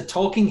a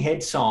Talking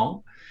Head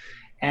song,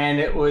 and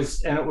it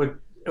was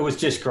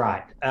just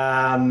great.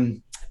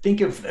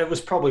 It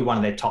was probably one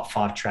of their top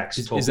 5 tracks.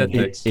 Is that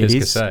Heads. It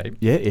is.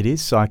 Yeah, it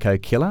is Psycho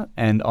Killer,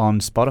 and on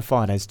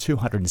Spotify it has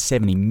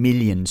 270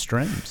 million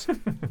streams.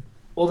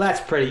 Well, that's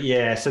pretty.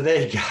 Yeah. So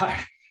there you go.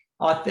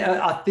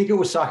 I think it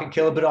was Psycho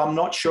Killer, but I'm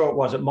not sure it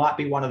was. It might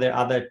be one of their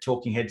other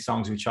Talking Head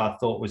songs, which I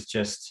thought was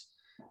just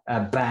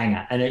a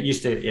banger. And it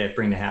used to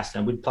bring the house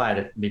down. We'd play it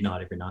at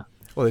midnight every night.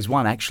 Well, there's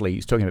one actually,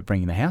 he's talking about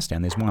bringing the house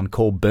down. There's one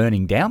called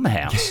Burning Down the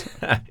House.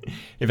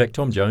 In fact,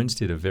 Tom Jones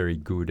did a very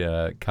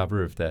good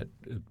cover of that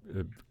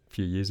a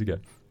few years ago.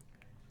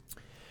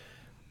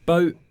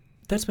 Beau,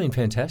 that's been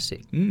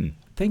fantastic.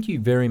 Thank you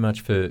very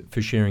much for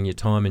sharing your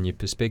time and your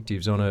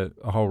perspectives on a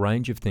whole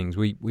range of things.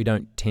 We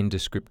don't tend to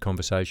script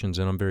conversations,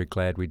 and I'm very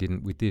glad we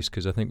didn't with this,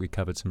 because I think we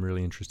covered some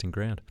really interesting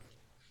ground.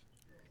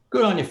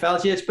 Good on you,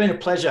 fellas. Yeah, it's been a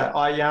pleasure.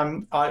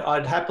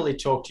 I'd happily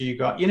talk to you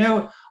guys.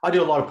 I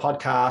do a lot of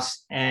podcasts,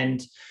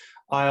 and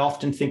I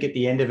often think at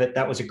the end of it,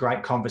 that was a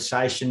great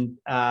conversation,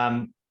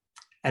 and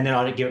then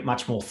I don't give it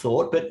much more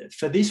thought. But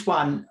for this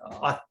one,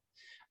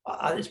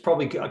 it's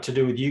probably got to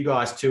do with you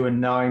guys too, and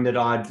knowing that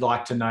I'd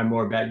like to know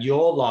more about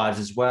your lives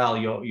as well,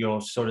 your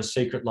sort of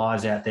secret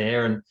lives out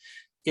there. And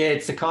yeah,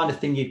 it's the kind of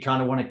thing you'd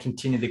kind of want to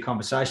continue the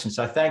conversation.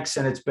 So thanks,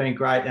 and it's been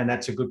great, and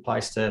that's a good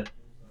place to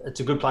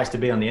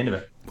be on the end of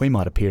it. We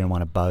might appear in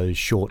one of Beau's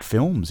short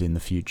films in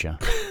the future.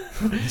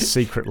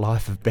 Secret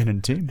Life of Ben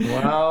and Tim.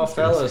 Well,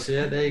 fellas,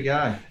 yeah, there you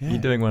go. Yeah.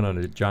 You're doing one on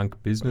a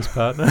junk business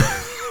partner?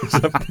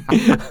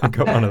 I've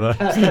got one of those.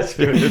 That's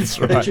good. That's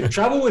right. The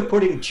trouble with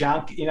putting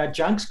junk,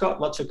 junk's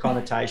got lots of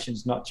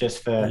connotations, not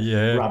just for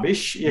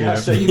rubbish.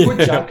 So you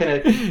put junk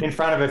in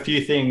front of a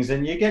few things,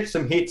 and you get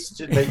some hits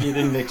that you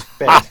didn't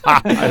expect.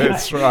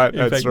 That's right.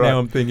 In fact, now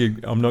I'm thinking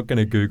I'm not going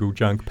to Google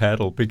junk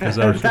paddle because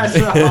that's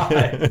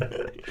right.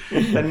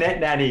 The net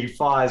nanny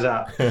fires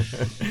up.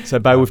 So,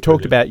 Beau, we've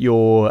talked about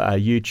your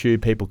YouTube.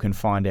 People can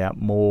find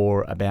out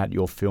more about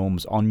your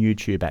films on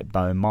YouTube at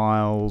Beau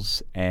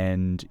Miles,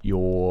 and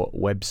your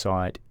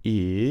website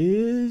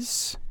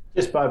is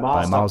just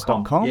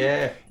beaumiles.com.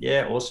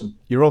 Yeah, awesome.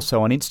 You're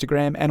also on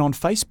Instagram and on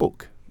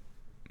Facebook.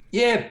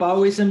 Yeah,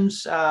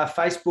 Beauisms,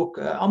 Facebook.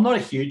 I'm not a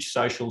huge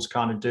socials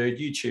kind of dude.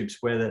 YouTube's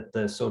where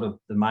the sort of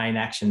the main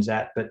action's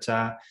at, but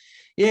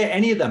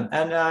any of them.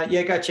 And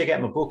go check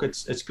out my book.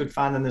 It's good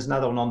fun, and there's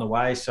another one on the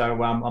way.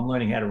 So I'm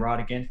learning how to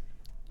write again.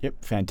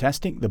 Yep,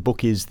 fantastic. The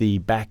book is The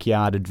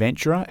Backyard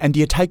Adventurer. And do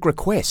you take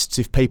requests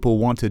if people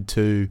wanted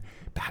to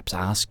perhaps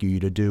ask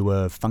you to do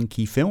a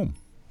funky film?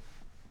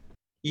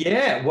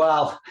 Yeah,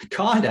 well,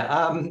 kind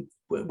of.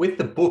 With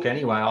the book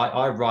anyway,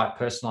 I write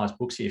personalised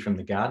books here from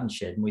the Garden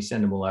Shed, and we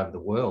send them all over the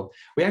world.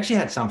 We actually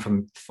had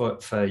some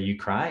for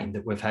Ukraine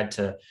that we've had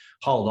to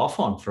hold off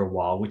on for a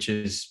while, which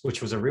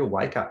was a real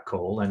wake-up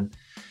call, and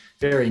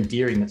very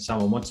endearing that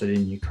someone wants it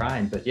in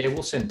Ukraine. But yeah,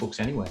 we'll send books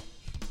anyway.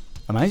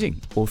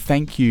 Amazing. Well,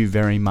 thank you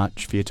very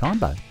much for your time,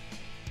 Beau.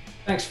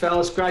 Thanks,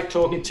 fellas. Great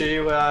talking to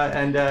you,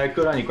 and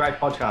good on you. Great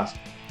podcast.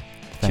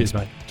 Thanks. Cheers,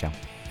 mate. Ciao.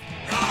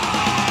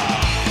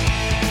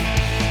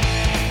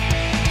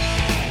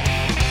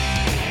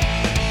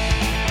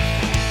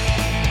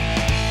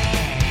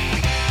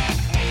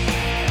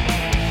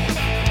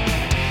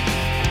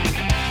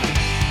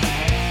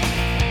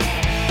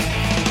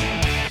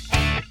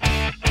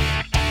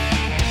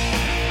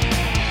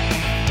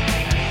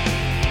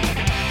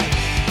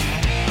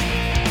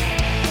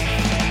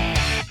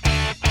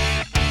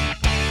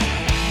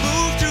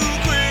 Move too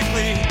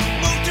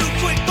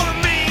quick for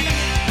me.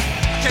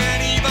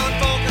 Can't even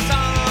focus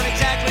on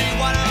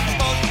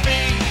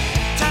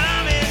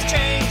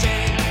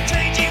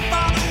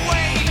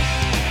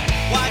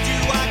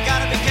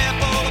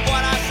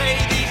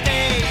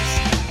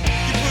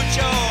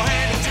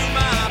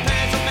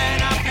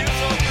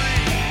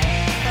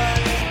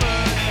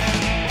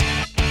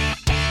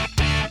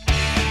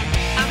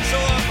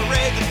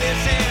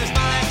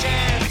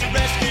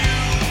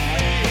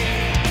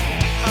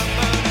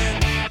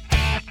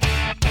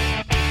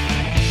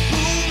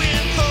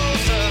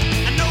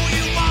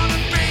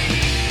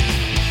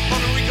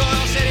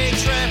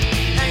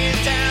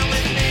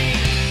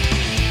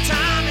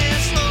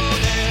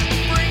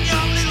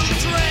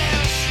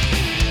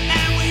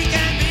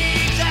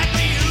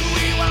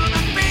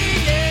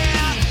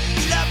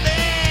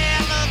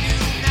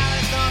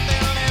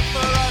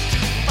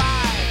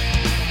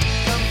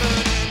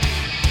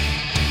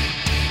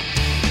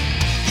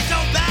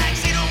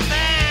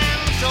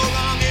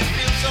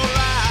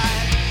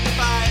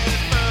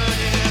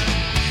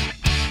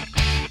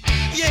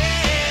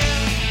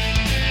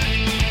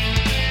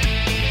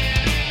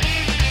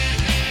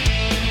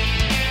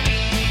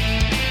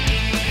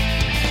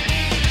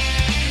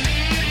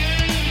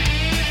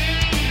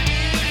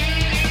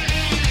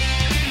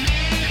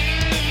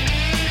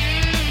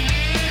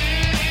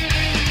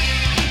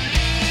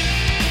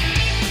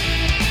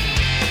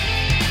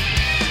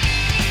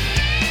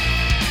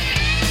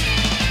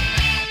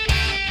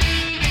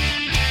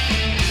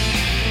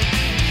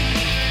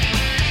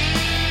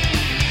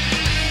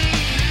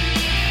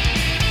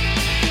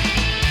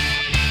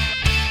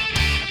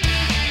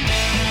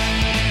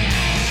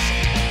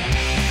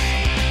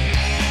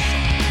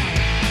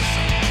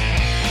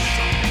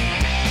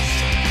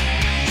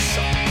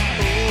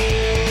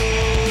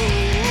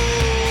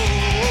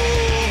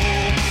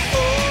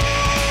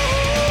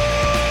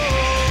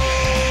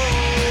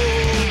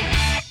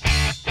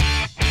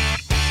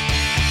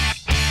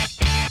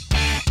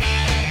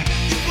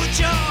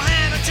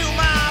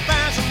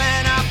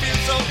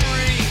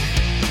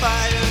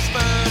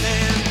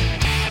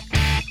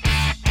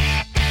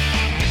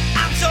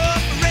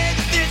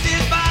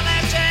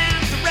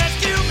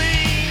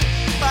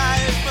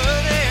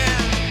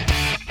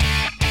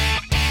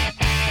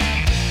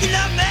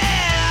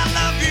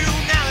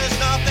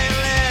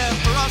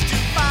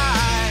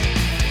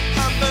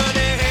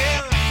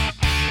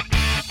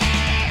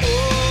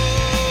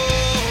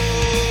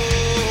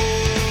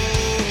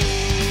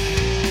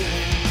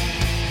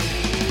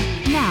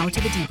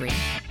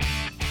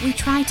debrief. We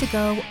try to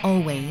go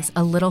always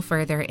a little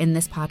further in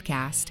this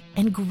podcast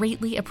and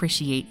greatly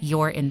appreciate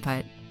your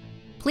input.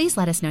 Please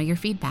let us know your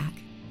feedback,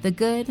 the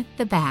good,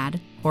 the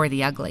bad, or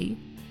the ugly.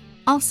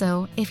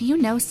 Also, if you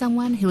know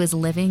someone who is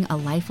living a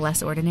life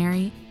less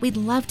ordinary, we'd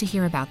love to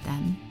hear about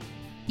them.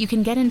 You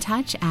can get in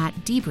touch at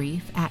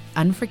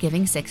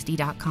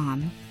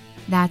debrief@unforgiving60.com.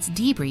 That's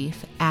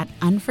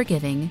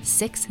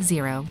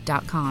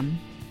debrief@unforgiving60.com.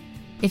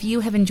 If you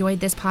have enjoyed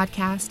this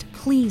podcast,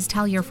 please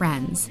tell your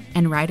friends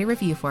and write a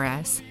review for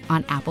us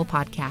on Apple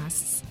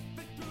Podcasts.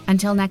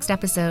 Until next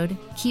episode,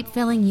 keep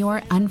filling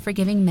your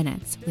unforgiving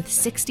minutes with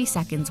 60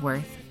 seconds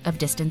worth of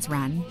distance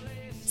run.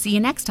 See you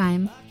next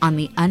time on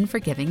the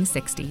Unforgiving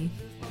 60.